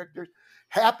the characters.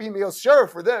 Happy Meals, sure,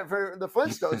 for the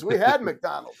Flintstones, we had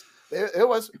McDonald's. It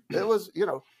was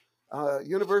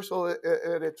Universal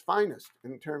at its finest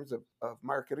in terms of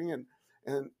marketing,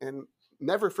 and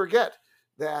never forget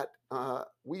that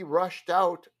we rushed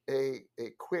out a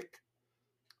quick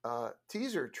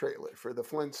teaser trailer for the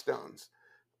Flintstones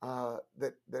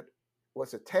that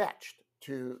was attached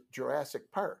to Jurassic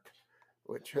Park,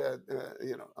 which had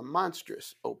a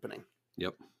monstrous opening.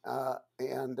 Yep.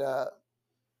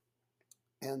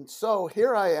 And so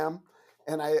here I am,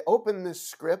 and I open this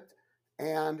script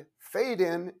and fade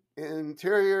in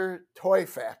interior toy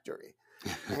factory.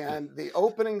 And the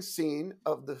opening scene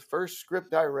of the first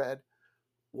script I read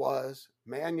was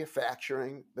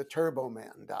manufacturing the Turbo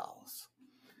Man dolls.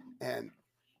 And,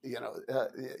 you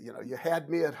had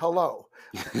me at hello.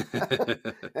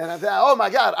 And I thought, oh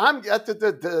my God, I'm get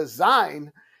to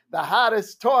design the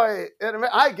hottest toy. And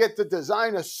I get to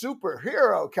design a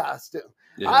superhero costume.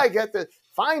 Yeah. I get to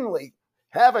finally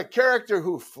have a character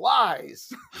who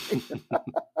flies.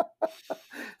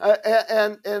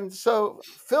 And so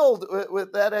filled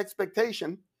with that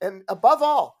expectation, and above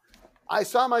all, I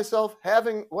saw myself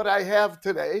having what I have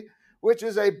today, which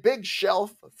is a big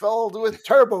shelf filled with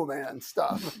Turbo Man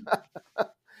stuff.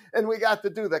 And we got to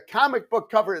do the comic book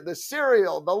cover, the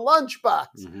cereal, the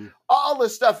lunchbox, all the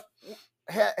stuff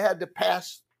had to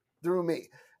pass through me.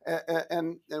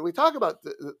 And we talk about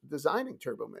designing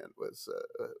Turbo Man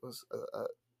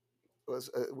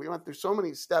we went through so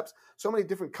many steps, so many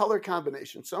different color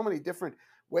combinations, so many different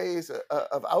ways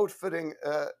of outfitting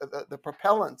the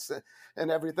propellants and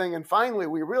everything. And finally,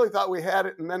 we really thought we had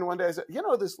it. And then one day I said,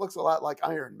 this looks a lot like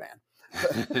Iron Man.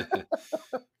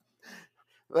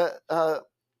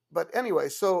 But anyway,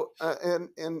 so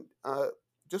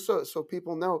just so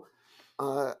people know,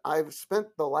 I've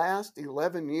spent the last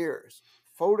 11 years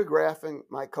photographing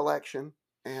my collection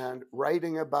and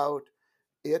writing about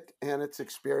it and its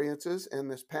experiences.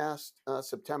 And this past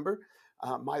September,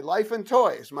 My Life in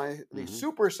Toys, the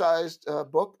supersized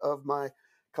book of my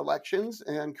collections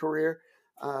and career,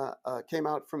 came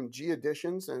out from G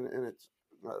Editions, and it's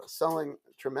selling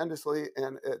tremendously.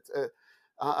 And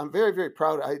I'm very, very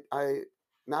proud. I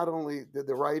not only did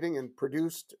the writing and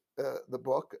produced the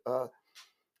book,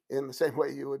 in the same way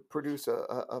you would produce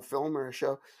a film or a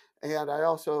show. And I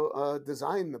also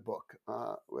designed the book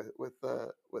with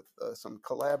some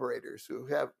collaborators who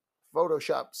have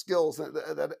Photoshop skills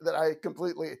that I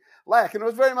completely lack. And it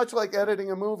was very much like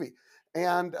editing a movie.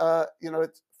 And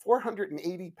it's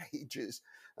 480 pages,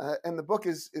 and the book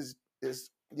is it's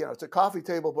a coffee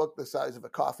table book the size of a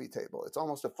coffee table. It's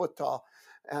almost a foot tall,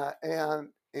 and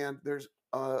there's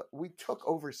we took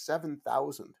over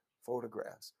 7,000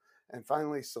 photographs and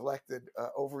finally selected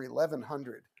over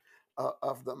 1,100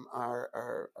 of them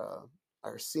are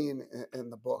seen in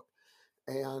the book.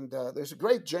 And there's a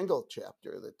great Jingle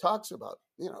chapter that talks about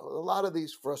a lot of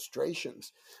these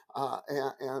frustrations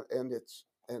and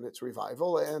its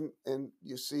revival, and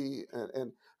you see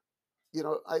and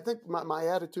I think my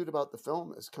attitude about the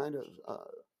film is kind of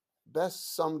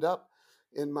best summed up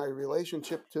in my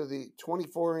relationship to the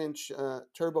 24-inch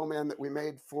Turbo Man that we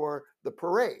made for the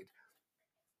parade.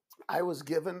 I was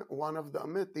given one of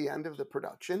them at the end of the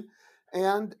production,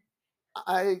 and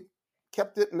I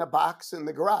kept it in a box in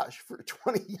the garage for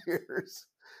 20 years.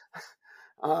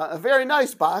 A very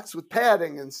nice box with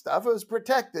padding and stuff. It was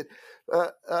protected.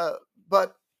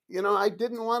 But I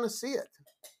didn't want to see it.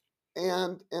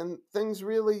 And things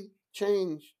really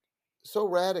changed so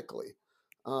radically.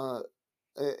 And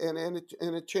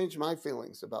it changed my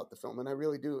feelings about the film, and I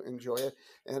really do enjoy it.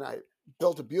 And I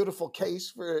built a beautiful case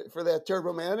for that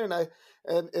Turbo Man, and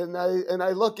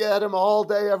I look at him all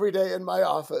day, every day in my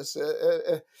office,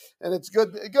 and it's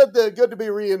good to be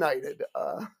reunited.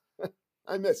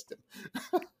 I missed him.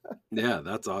 Yeah,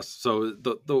 that's awesome.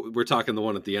 So we're talking the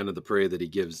one at the end of the parade that he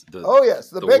gives the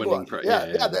the big one.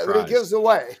 That he gives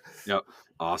away. Yep,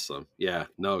 awesome. Yeah,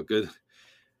 no, good.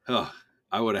 Oh,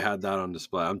 I would have had that on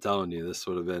display. I'm telling you, this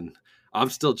would have been. I'm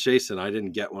still chasing. I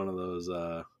didn't get one of those.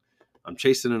 I'm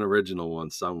chasing an original one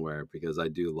somewhere because I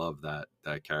do love that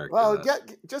character. Well,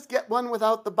 just get one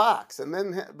without the box, and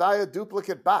then buy a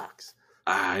duplicate box.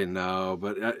 I know,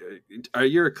 but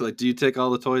do you take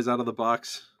all the toys out of the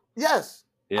box? Yes.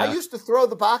 Yeah. I used to throw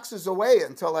the boxes away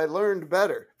until I learned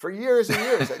better. For years and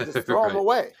years, I just throw them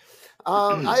away.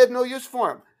 I had no use for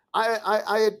them.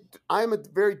 I'm a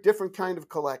very different kind of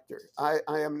collector. I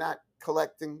am not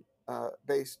collecting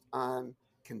based on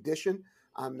condition.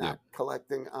 I'm not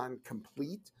collecting on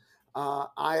complete.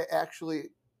 I actually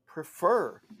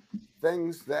prefer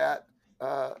things that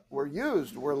were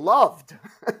used, were loved.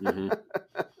 Mm-hmm.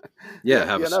 Yeah,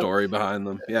 have a story behind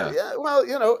them. Yeah. Yeah. Well,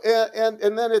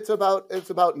 and then it's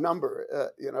about number.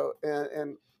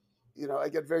 And I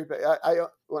get very big. I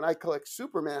when I collect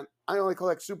Superman, I only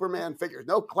collect Superman figures.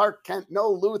 No Clark Kent, no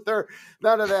Luthor,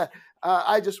 none of that.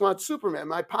 I just want Superman.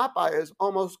 My Popeye is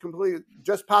almost completely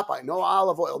just Popeye. No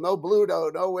olive oil, no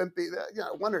Bluto, no Wimpy.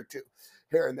 One or two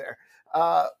here and there.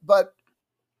 But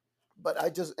I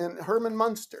just, and Herman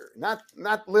Munster, not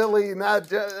Lily,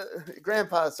 not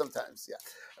Grandpa sometimes. Yeah.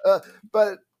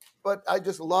 But I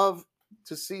just love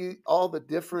to see all the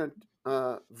different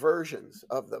versions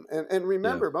of them. And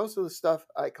remember, most of the stuff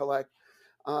I collect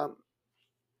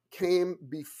came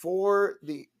before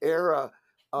the era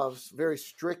of very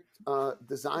strict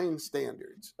design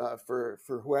standards for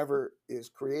whoever is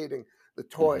creating the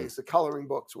toys, the coloring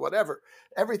books, whatever.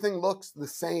 Everything looks the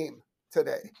same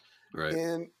today. Right.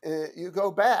 And you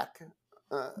go back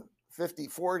 50,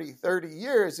 40, 30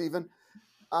 years even,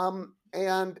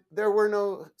 and there were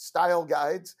no style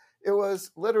guides. It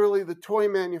was literally the toy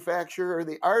manufacturer or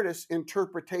the artist's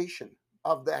interpretation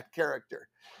of that character.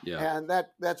 Yeah. And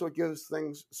that's what gives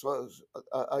things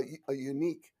a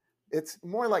unique. It's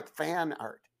more like fan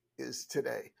art is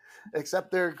today,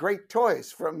 except they're great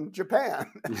toys from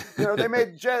Japan. They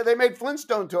made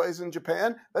Flintstone toys in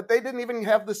Japan, but they didn't even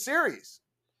have the series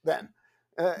then.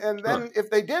 And then if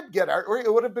they did get art,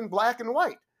 it would have been black and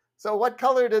white. So what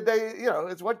color did they,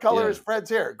 it's what color is Fred's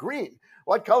hair? Green.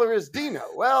 What color is Dino?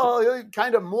 Well,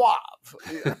 kind of mauve.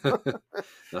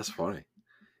 That's funny.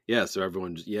 Yeah. So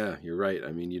you're right.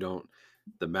 I mean,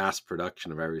 the mass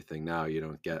production of everything now, you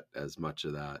don't get as much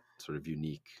of that sort of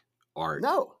unique art.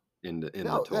 No. In the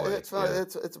toy.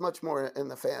 It's much more in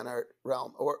the fan art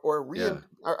realm or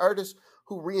artists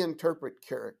who reinterpret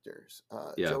characters.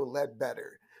 Joe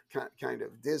Ledbetter kind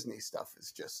of Disney stuff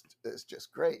is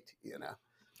just great,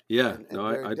 Yeah,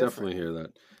 I definitely hear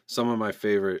that. Some of my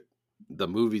favorite, the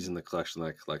movies in the collection that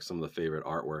I collect, some of the favorite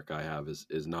artwork I have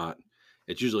is not.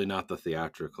 It's usually not the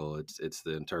theatrical. It's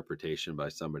the interpretation by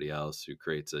somebody else who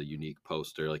creates a unique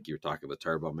poster, like you were talking the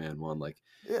Turbo Man one. Like,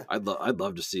 I'd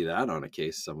love to see that on a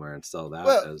case somewhere and sell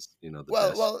that as the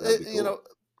best. Well, cool.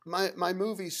 My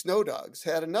movie Snow Dogs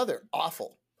had another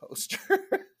awful poster.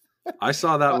 I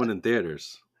saw that one in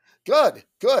theaters. Good.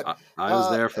 I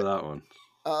was there for that one.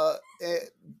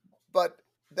 But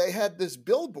they had this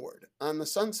billboard on the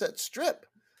Sunset Strip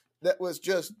that was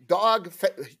just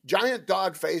giant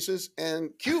dog faces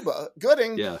and Cuba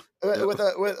Gooding Yeah. with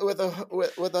a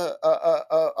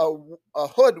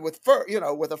hood with fur,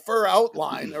 with a fur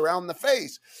outline around the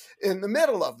face in the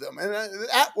middle of them, and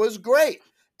that was great.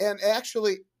 And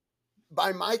actually,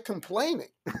 by my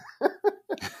complaining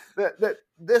that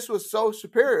this was so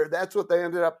superior, that's what they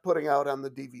ended up putting out on the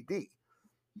DVD.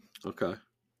 Okay.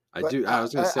 I But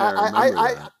was going to say, I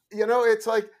remember that. It's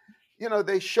like,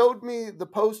 they showed me the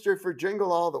poster for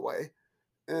Jingle All the Way,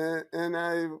 and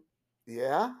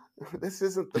this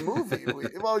isn't the movie.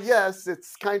 Well, yes,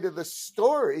 it's kind of the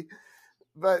story,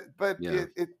 but Yeah.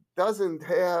 it doesn't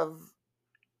have,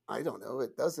 I don't know,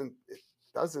 it doesn't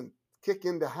kick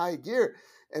into high gear,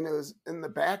 and it was in the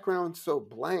background so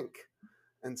blank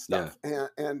and stuff.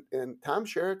 And Tom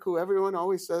Sherrick, who everyone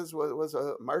always says was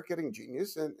a marketing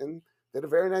genius, and did a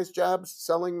very nice job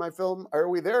selling my film Are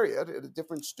We There Yet at a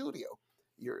different studio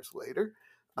years later.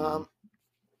 Mm-hmm.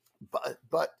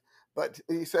 But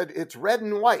he said it's red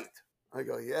and white. I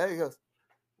go, yeah. He goes,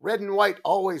 red and white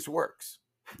always works.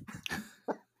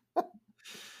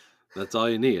 That's all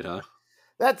you need, huh?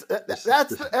 That's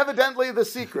evidently the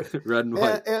secret. Red and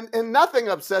white. And nothing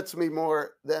upsets me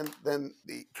more than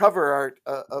the cover art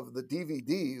of the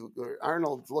DVD, where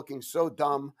Arnold's looking so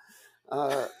dumb.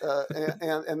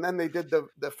 And then they did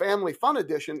the Family Fun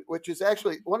edition, which is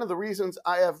actually one of the reasons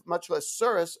I have much less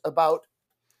service about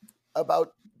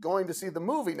going to see the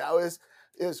movie now is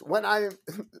when I'm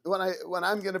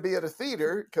going to be at a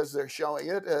theater because they're showing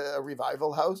it, a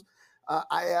revival house.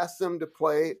 I asked them to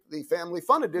play the Family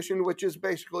Fun edition, which is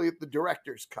basically the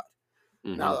director's cut.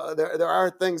 Mm-hmm. Now, there are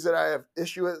things that I have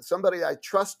issue with. Somebody I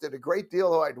trusted a great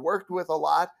deal, who I'd worked with a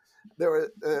lot. We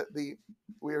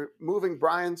were moving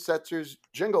Brian Setzer's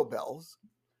Jingle Bells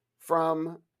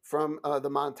from the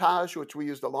montage, which we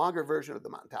used a longer version of the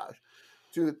montage,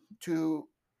 to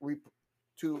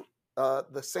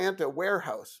the Santa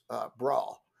Warehouse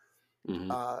Brawl.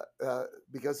 Mm-hmm.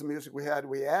 Because the music we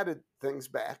added things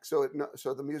back, so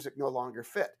the music no longer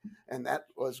fit, and that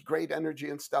was great energy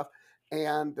and stuff.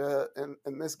 And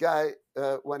this guy,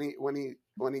 when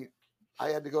I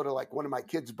had to go to like one of my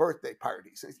kids' birthday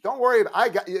parties, he says, "Don't worry, I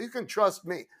got you. You can trust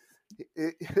me.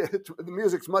 The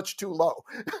music's much too low."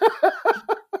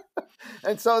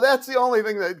 And so that's the only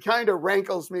thing that kind of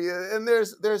rankles me. And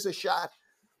there's a shot,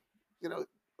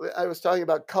 I was talking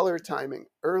about color timing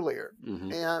earlier,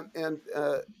 mm-hmm. and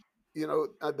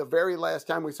the very last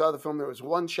time we saw the film, there was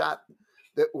one shot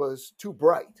that was too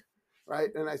bright, right?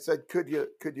 And I said, could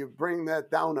you bring that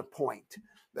down a point?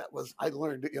 I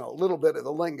learned a little bit of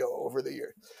the lingo over the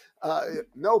years.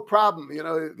 No problem.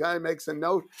 The guy makes a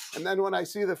note, and then when I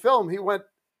see the film, he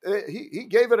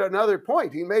gave it another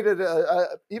point. He made it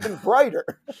even brighter,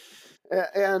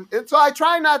 and so I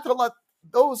try not to let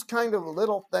those kind of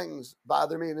little things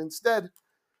bother me, and instead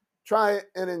try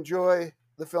and enjoy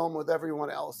the film with everyone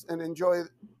else, and enjoying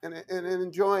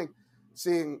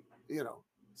seeing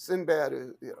Sinbad,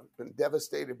 who been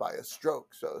devastated by a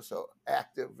stroke, so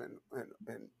active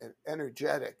and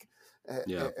energetic,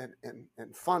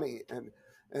 and funny,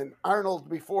 and Arnold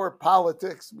before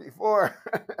politics, before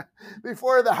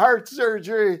the heart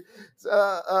surgery,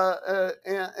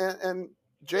 and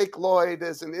Jake Lloyd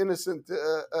as an innocent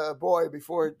boy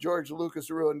before George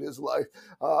Lucas ruined his life.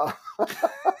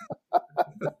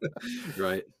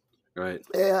 Right.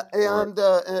 And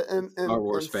Star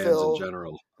Wars fans Phil, in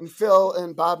general, and Phil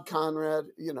and Bob Conrad,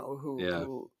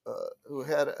 who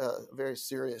had a very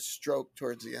serious stroke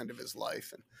towards the end of his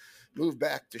life and moved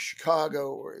back to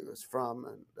Chicago, where he was from,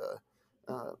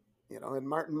 and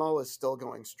Martin Mull is still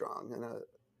going strong, and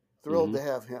thrilled mm-hmm.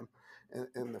 to have him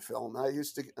in the film. I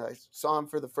saw him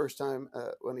for the first time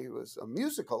when he was a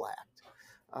musical act,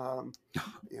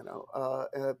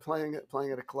 playing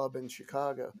at a club in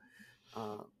Chicago.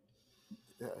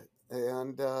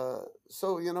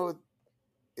 So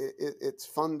it's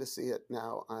fun to see it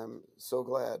now. I'm so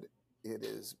glad it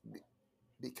is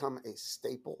become a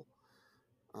staple.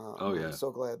 I'm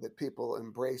so glad that people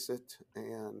embrace it,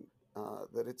 and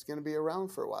that it's going to be around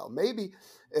for a while. Maybe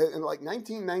in like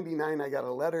 1999, I got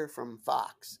a letter from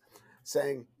Fox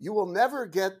saying, "You will never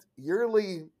get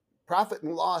yearly profit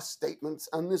and loss statements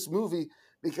on this movie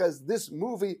because this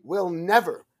movie will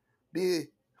never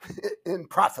be in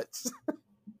profits."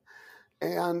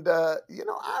 And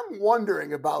I'm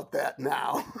wondering about that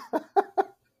now.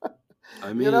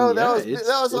 I mean,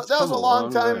 that was a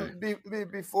long time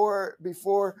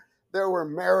before there were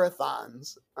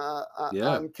marathons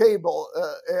on cable,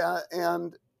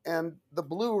 and the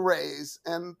Blu-rays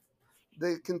and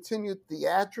the continued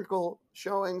theatrical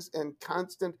showings and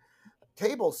constant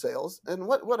table sales. And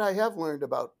what I have learned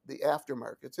about the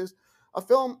aftermarkets is a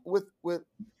film with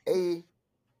a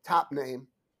top name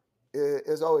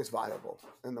is always viable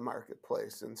in the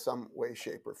marketplace in some way,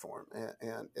 shape, or form.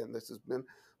 And this has been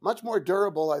much more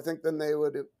durable, I think, than they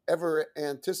would have ever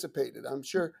anticipated. I'm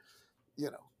sure,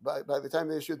 by the time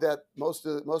they issued that, most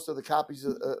of the copies,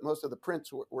 most of the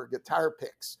prints were guitar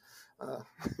picks.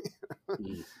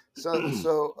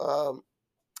 So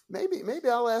maybe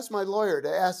I'll ask my lawyer to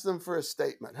ask them for a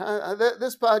statement.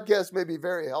 This podcast may be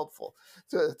very helpful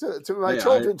to my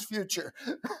children's future.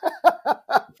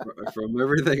 From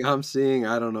everything I'm seeing,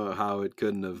 I don't know how it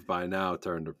couldn't have by now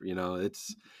turned.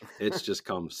 It's just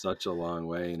come such a long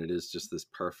way, and it is just this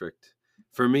perfect.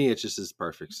 For me, it's just this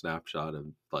perfect snapshot of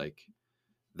like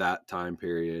that time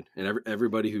period, and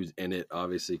everybody who's in it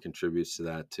obviously contributes to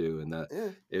that too. And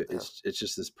that it's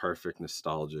just this perfect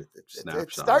nostalgic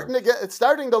snapshot. It's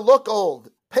starting to look old.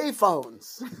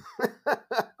 Payphones.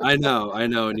 I know,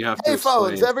 and you have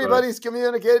payphones. To Everybody's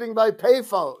communicating by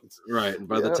payphones. Right, and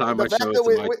by the time I show it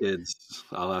to my kids,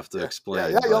 I'll have to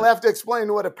explain. Yeah, you'll have to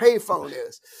explain what a payphone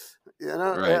is.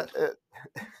 Right.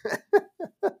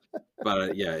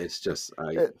 But it's just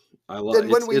I love it.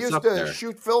 When we used to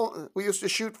shoot film, we used to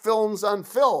shoot films on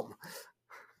film.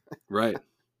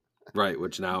 Right,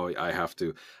 which now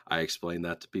I explain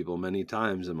that to people many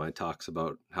times in my talks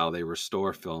about how they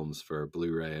restore films for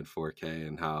Blu-ray and 4K,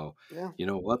 and how,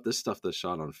 this stuff that's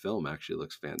shot on film actually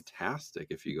looks fantastic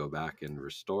if you go back and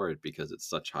restore it, because it's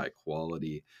such high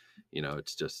quality,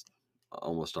 it's just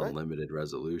almost unlimited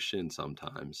resolution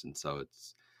sometimes. And so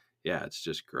it's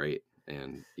just great.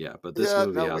 And but this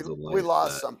movie has a life. We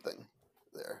lost something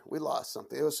there. We lost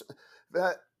something. It was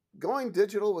that going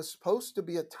digital was supposed to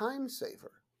be a time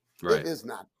saver. Right. It has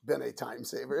not been a time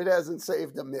saver. It hasn't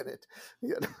saved a minute.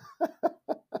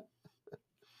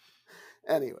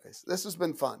 Anyways, this has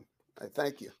been fun. I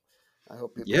thank you. I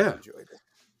hope people enjoyed it.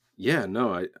 Yeah,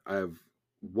 no, I have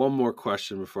one more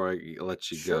question before I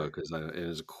let you go, because it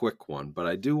is a quick one. But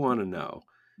I do want to know,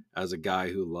 as a guy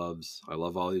who I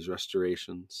love all these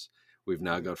restorations. We've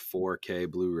now got 4K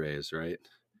Blu-rays, right?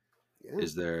 Yeah.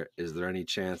 Is there any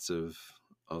chance of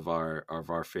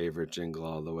our favorite Jingle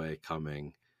All the Way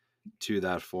coming to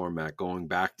that format, going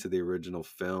back to the original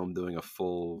film, doing a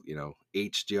full,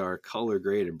 HDR color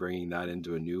grade, and bringing that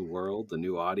into a new world, a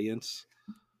new audience?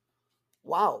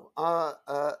 Wow.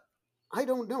 I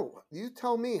don't know. You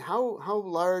tell me, how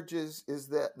large is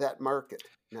that market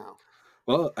now?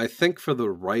 Well, I think for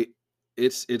the right,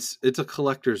 it's a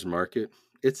collector's market.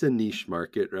 It's a niche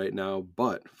market right now,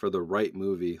 but for the right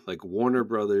movie, like Warner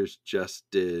Brothers just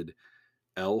did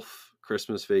Elf,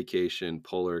 Christmas Vacation,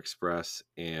 Polar Express,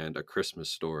 and A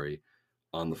Christmas Story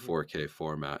on the 4K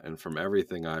format. And from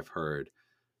everything I've heard,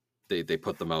 they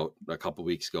put them out a couple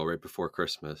weeks ago, right before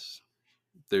Christmas.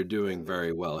 They're doing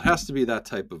very well. It has to be that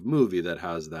type of movie that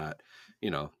has that,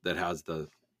 that has the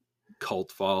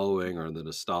cult following or the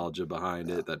nostalgia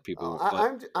behind it that people.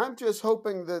 I'm just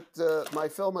hoping that my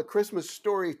film A Christmas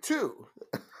Story 2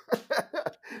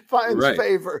 finds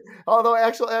favor. Although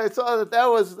actually I saw that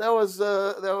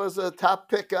was a top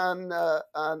pick on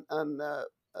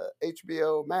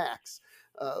HBO Max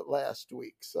last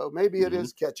week, so maybe it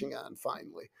is catching on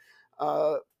finally.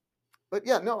 But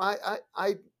yeah, no,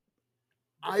 I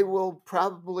will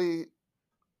probably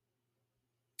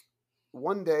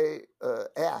one day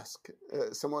ask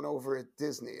someone over at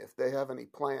Disney if they have any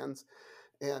plans,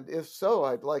 and if so,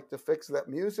 I'd like to fix that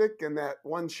music and that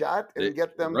one shot and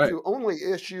get them to only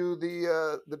issue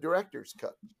the director's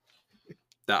cut.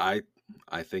 I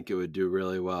think it would do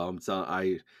really well.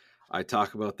 I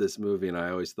talk about this movie, and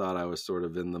I always thought I was sort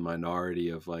of in the minority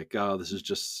of like, oh, this is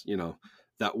just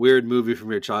that weird movie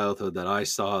from your childhood that I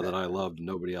saw that I loved, and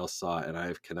nobody else saw it, and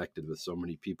I've connected with so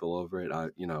many people over it.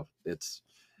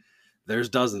 There's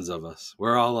dozens of us.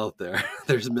 We're all out there.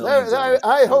 There's millions.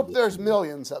 I hope there's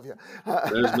millions of you.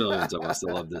 There's millions of us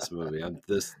that love this movie.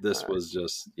 This was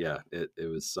just it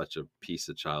was such a piece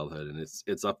of childhood, and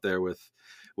it's up there with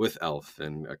Elf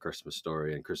and A Christmas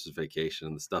Story and Christmas Vacation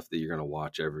and the stuff that you're gonna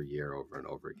watch every year over and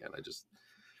over again.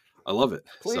 I love it.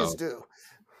 Please do.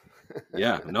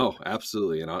 Yeah, no,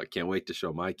 absolutely, and I can't wait to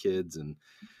show my kids. And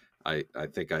I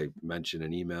think I mentioned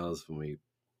in emails when we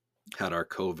had our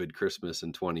COVID Christmas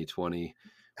in 2020,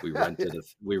 we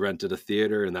rented a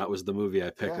theater, and that was the movie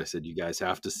I picked. I said, you guys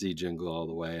have to see Jingle All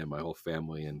the Way, and my whole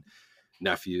family and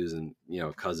nephews and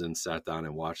cousins sat down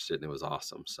and watched it, and it was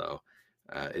awesome. So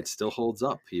it still holds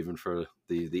up even for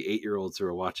the 8-year-olds who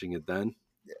were watching it then.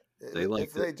 They liked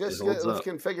if they it. just It holds up.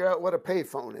 can figure out what a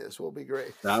payphone is, we'll be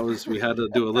great. We had to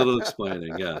do a little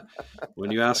explaining. Yeah.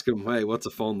 When you ask them, hey, what's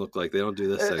a phone look like? They don't do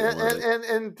this anymore.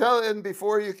 And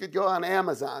before you could go on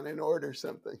Amazon and order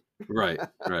something. Right.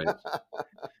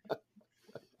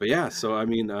 But yeah, so I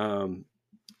mean,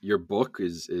 your book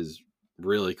is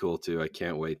really cool too. I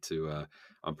can't wait to,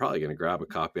 I'm probably going to grab a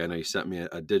copy. I know you sent me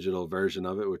a digital version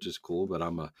of it, which is cool, but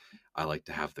I like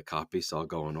to have the copy. So I'll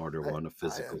go and order a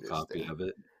physical copy of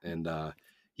it. And,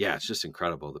 yeah, it's just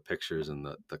incredible. The pictures and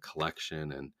the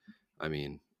collection. And I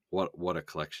mean, what a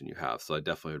collection you have. So I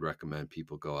definitely would recommend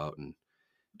people go out and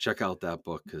check out that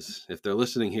book, because if they're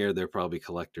listening here, they're probably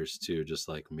collectors too, just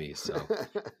like me. So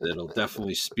it'll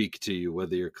definitely speak to you,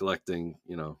 whether you're collecting,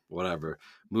 whatever,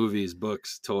 movies,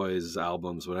 books, toys,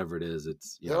 albums, whatever it is.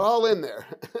 They're all in there.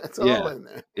 It's all in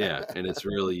there. Yeah. And it's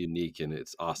really unique, and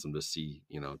it's awesome to see,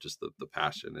 just the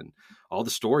passion and all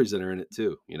the stories that are in it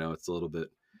too. It's a little bit,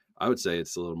 I would say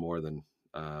it's a little more than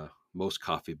most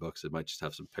coffee books. It might just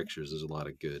have some pictures. There's a lot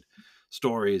of good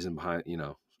stories and behind,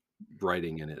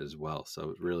 writing in it as well.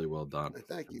 So it's really well done.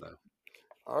 Thank you.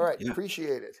 All right. Yeah.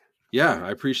 Appreciate it. Yeah.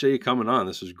 I appreciate you coming on.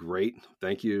 This was great.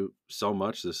 Thank you so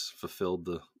much. This fulfilled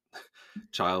the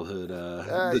childhood.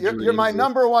 You're my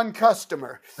number one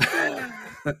customer. I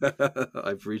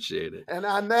appreciate it. And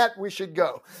on that, we should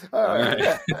go. All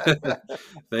right.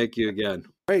 Thank you again.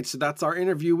 All right. So that's our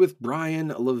interview with Brian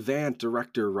Levant,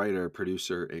 director, writer,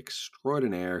 producer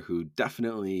extraordinaire, who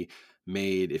definitely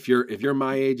made, if you're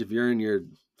my age, if you're in your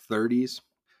 30s,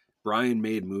 Brian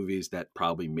made movies that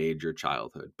probably made your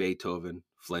childhood. Beethoven,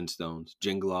 Flintstones,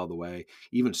 Jingle All the Way,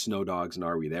 even Snow Dogs and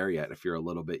Are We There Yet? If you're a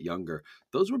little bit younger,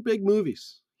 those were big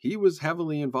movies. He was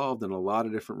heavily involved in a lot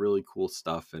of different really cool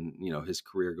stuff. And, his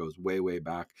career goes way, way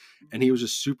back. And he was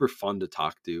just super fun to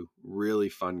talk to. Really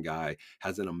fun guy.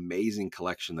 Has an amazing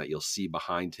collection that you'll see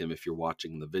behind him if you're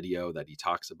watching the video that he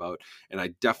talks about. And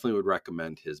I definitely would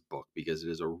recommend his book, because it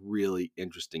is a really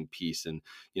interesting piece. And,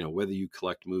 whether you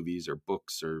collect movies or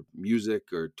books or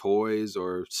music or toys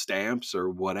or stamps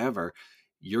or whatever,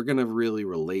 you're going to really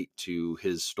relate to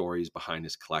his stories behind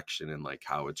his collection and like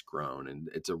how it's grown. And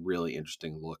it's a really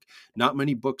interesting look. Not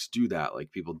many books do that.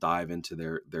 Like, people dive into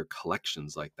their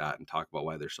collections like that and talk about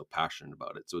why they're so passionate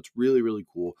about it. So it's really, really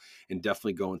cool, and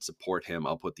definitely go and support him.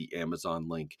 I'll put the Amazon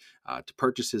link to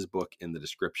purchase his book in the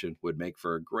description. Would make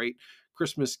for a great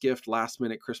Christmas gift, last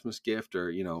minute Christmas gift,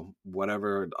 or,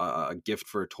 whatever, a gift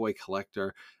for a toy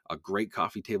collector, a great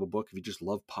coffee table book if you just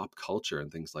love pop culture and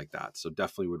things like that. So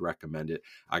definitely would recommend it.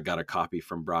 I got a copy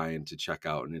from Brian to check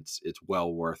out, and it's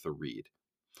well worth a read.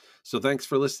 So thanks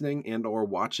for listening and or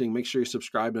watching. Make sure you're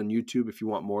subscribed on YouTube if you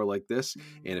want more like this.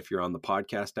 And if you're on the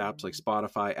podcast apps like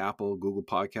Spotify, Apple, Google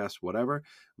Podcasts, whatever,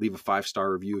 leave a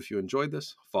 5-star review if you enjoyed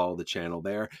this. Follow the channel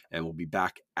there, and we'll be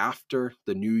back after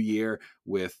the new year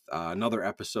with another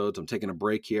episode. I'm taking a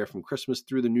break here from Christmas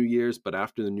through the New Year's, but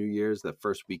after the New Year's, that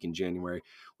first week in January,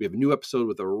 we have a new episode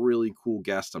with a really cool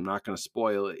guest. I'm not going to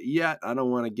spoil it yet. I don't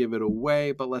want to give it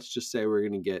away, but let's just say we're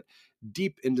going to get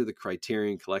deep into the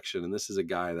Criterion collection. And this is a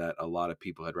guy that a lot of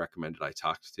people had recommended I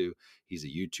talked to. He's a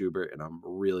YouTuber, and I'm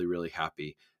really, really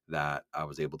happy that I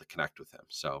was able to connect with him.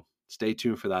 So stay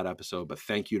tuned for that episode. But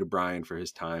thank you to Brian for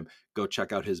his time. Go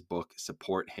check out his book,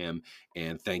 support him.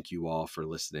 And thank you all for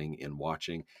listening and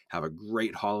watching. Have a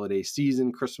great holiday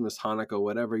season, Christmas, Hanukkah,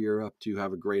 whatever you're up to.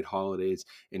 Have a great holidays.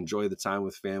 Enjoy the time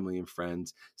with family and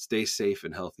friends. Stay safe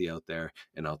and healthy out there.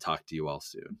 And I'll talk to you all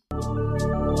soon.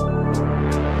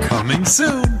 Coming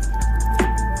soon.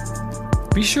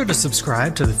 Be sure to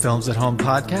subscribe to the Films at Home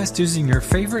podcast using your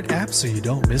favorite app so you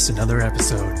don't miss another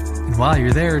episode. And while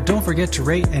you're there, don't forget to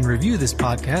rate and review this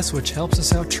podcast, which helps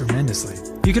us out tremendously.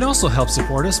 You can also help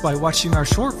support us by watching our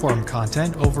short form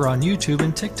content over on YouTube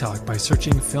and TikTok by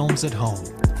searching Films at Home.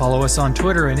 Follow us on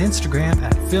Twitter and Instagram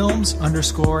at films_at_home.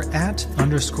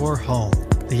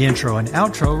 The intro and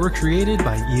outro were created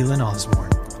by Elin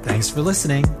Osborne. Thanks for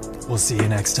listening. We'll see you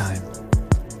next time.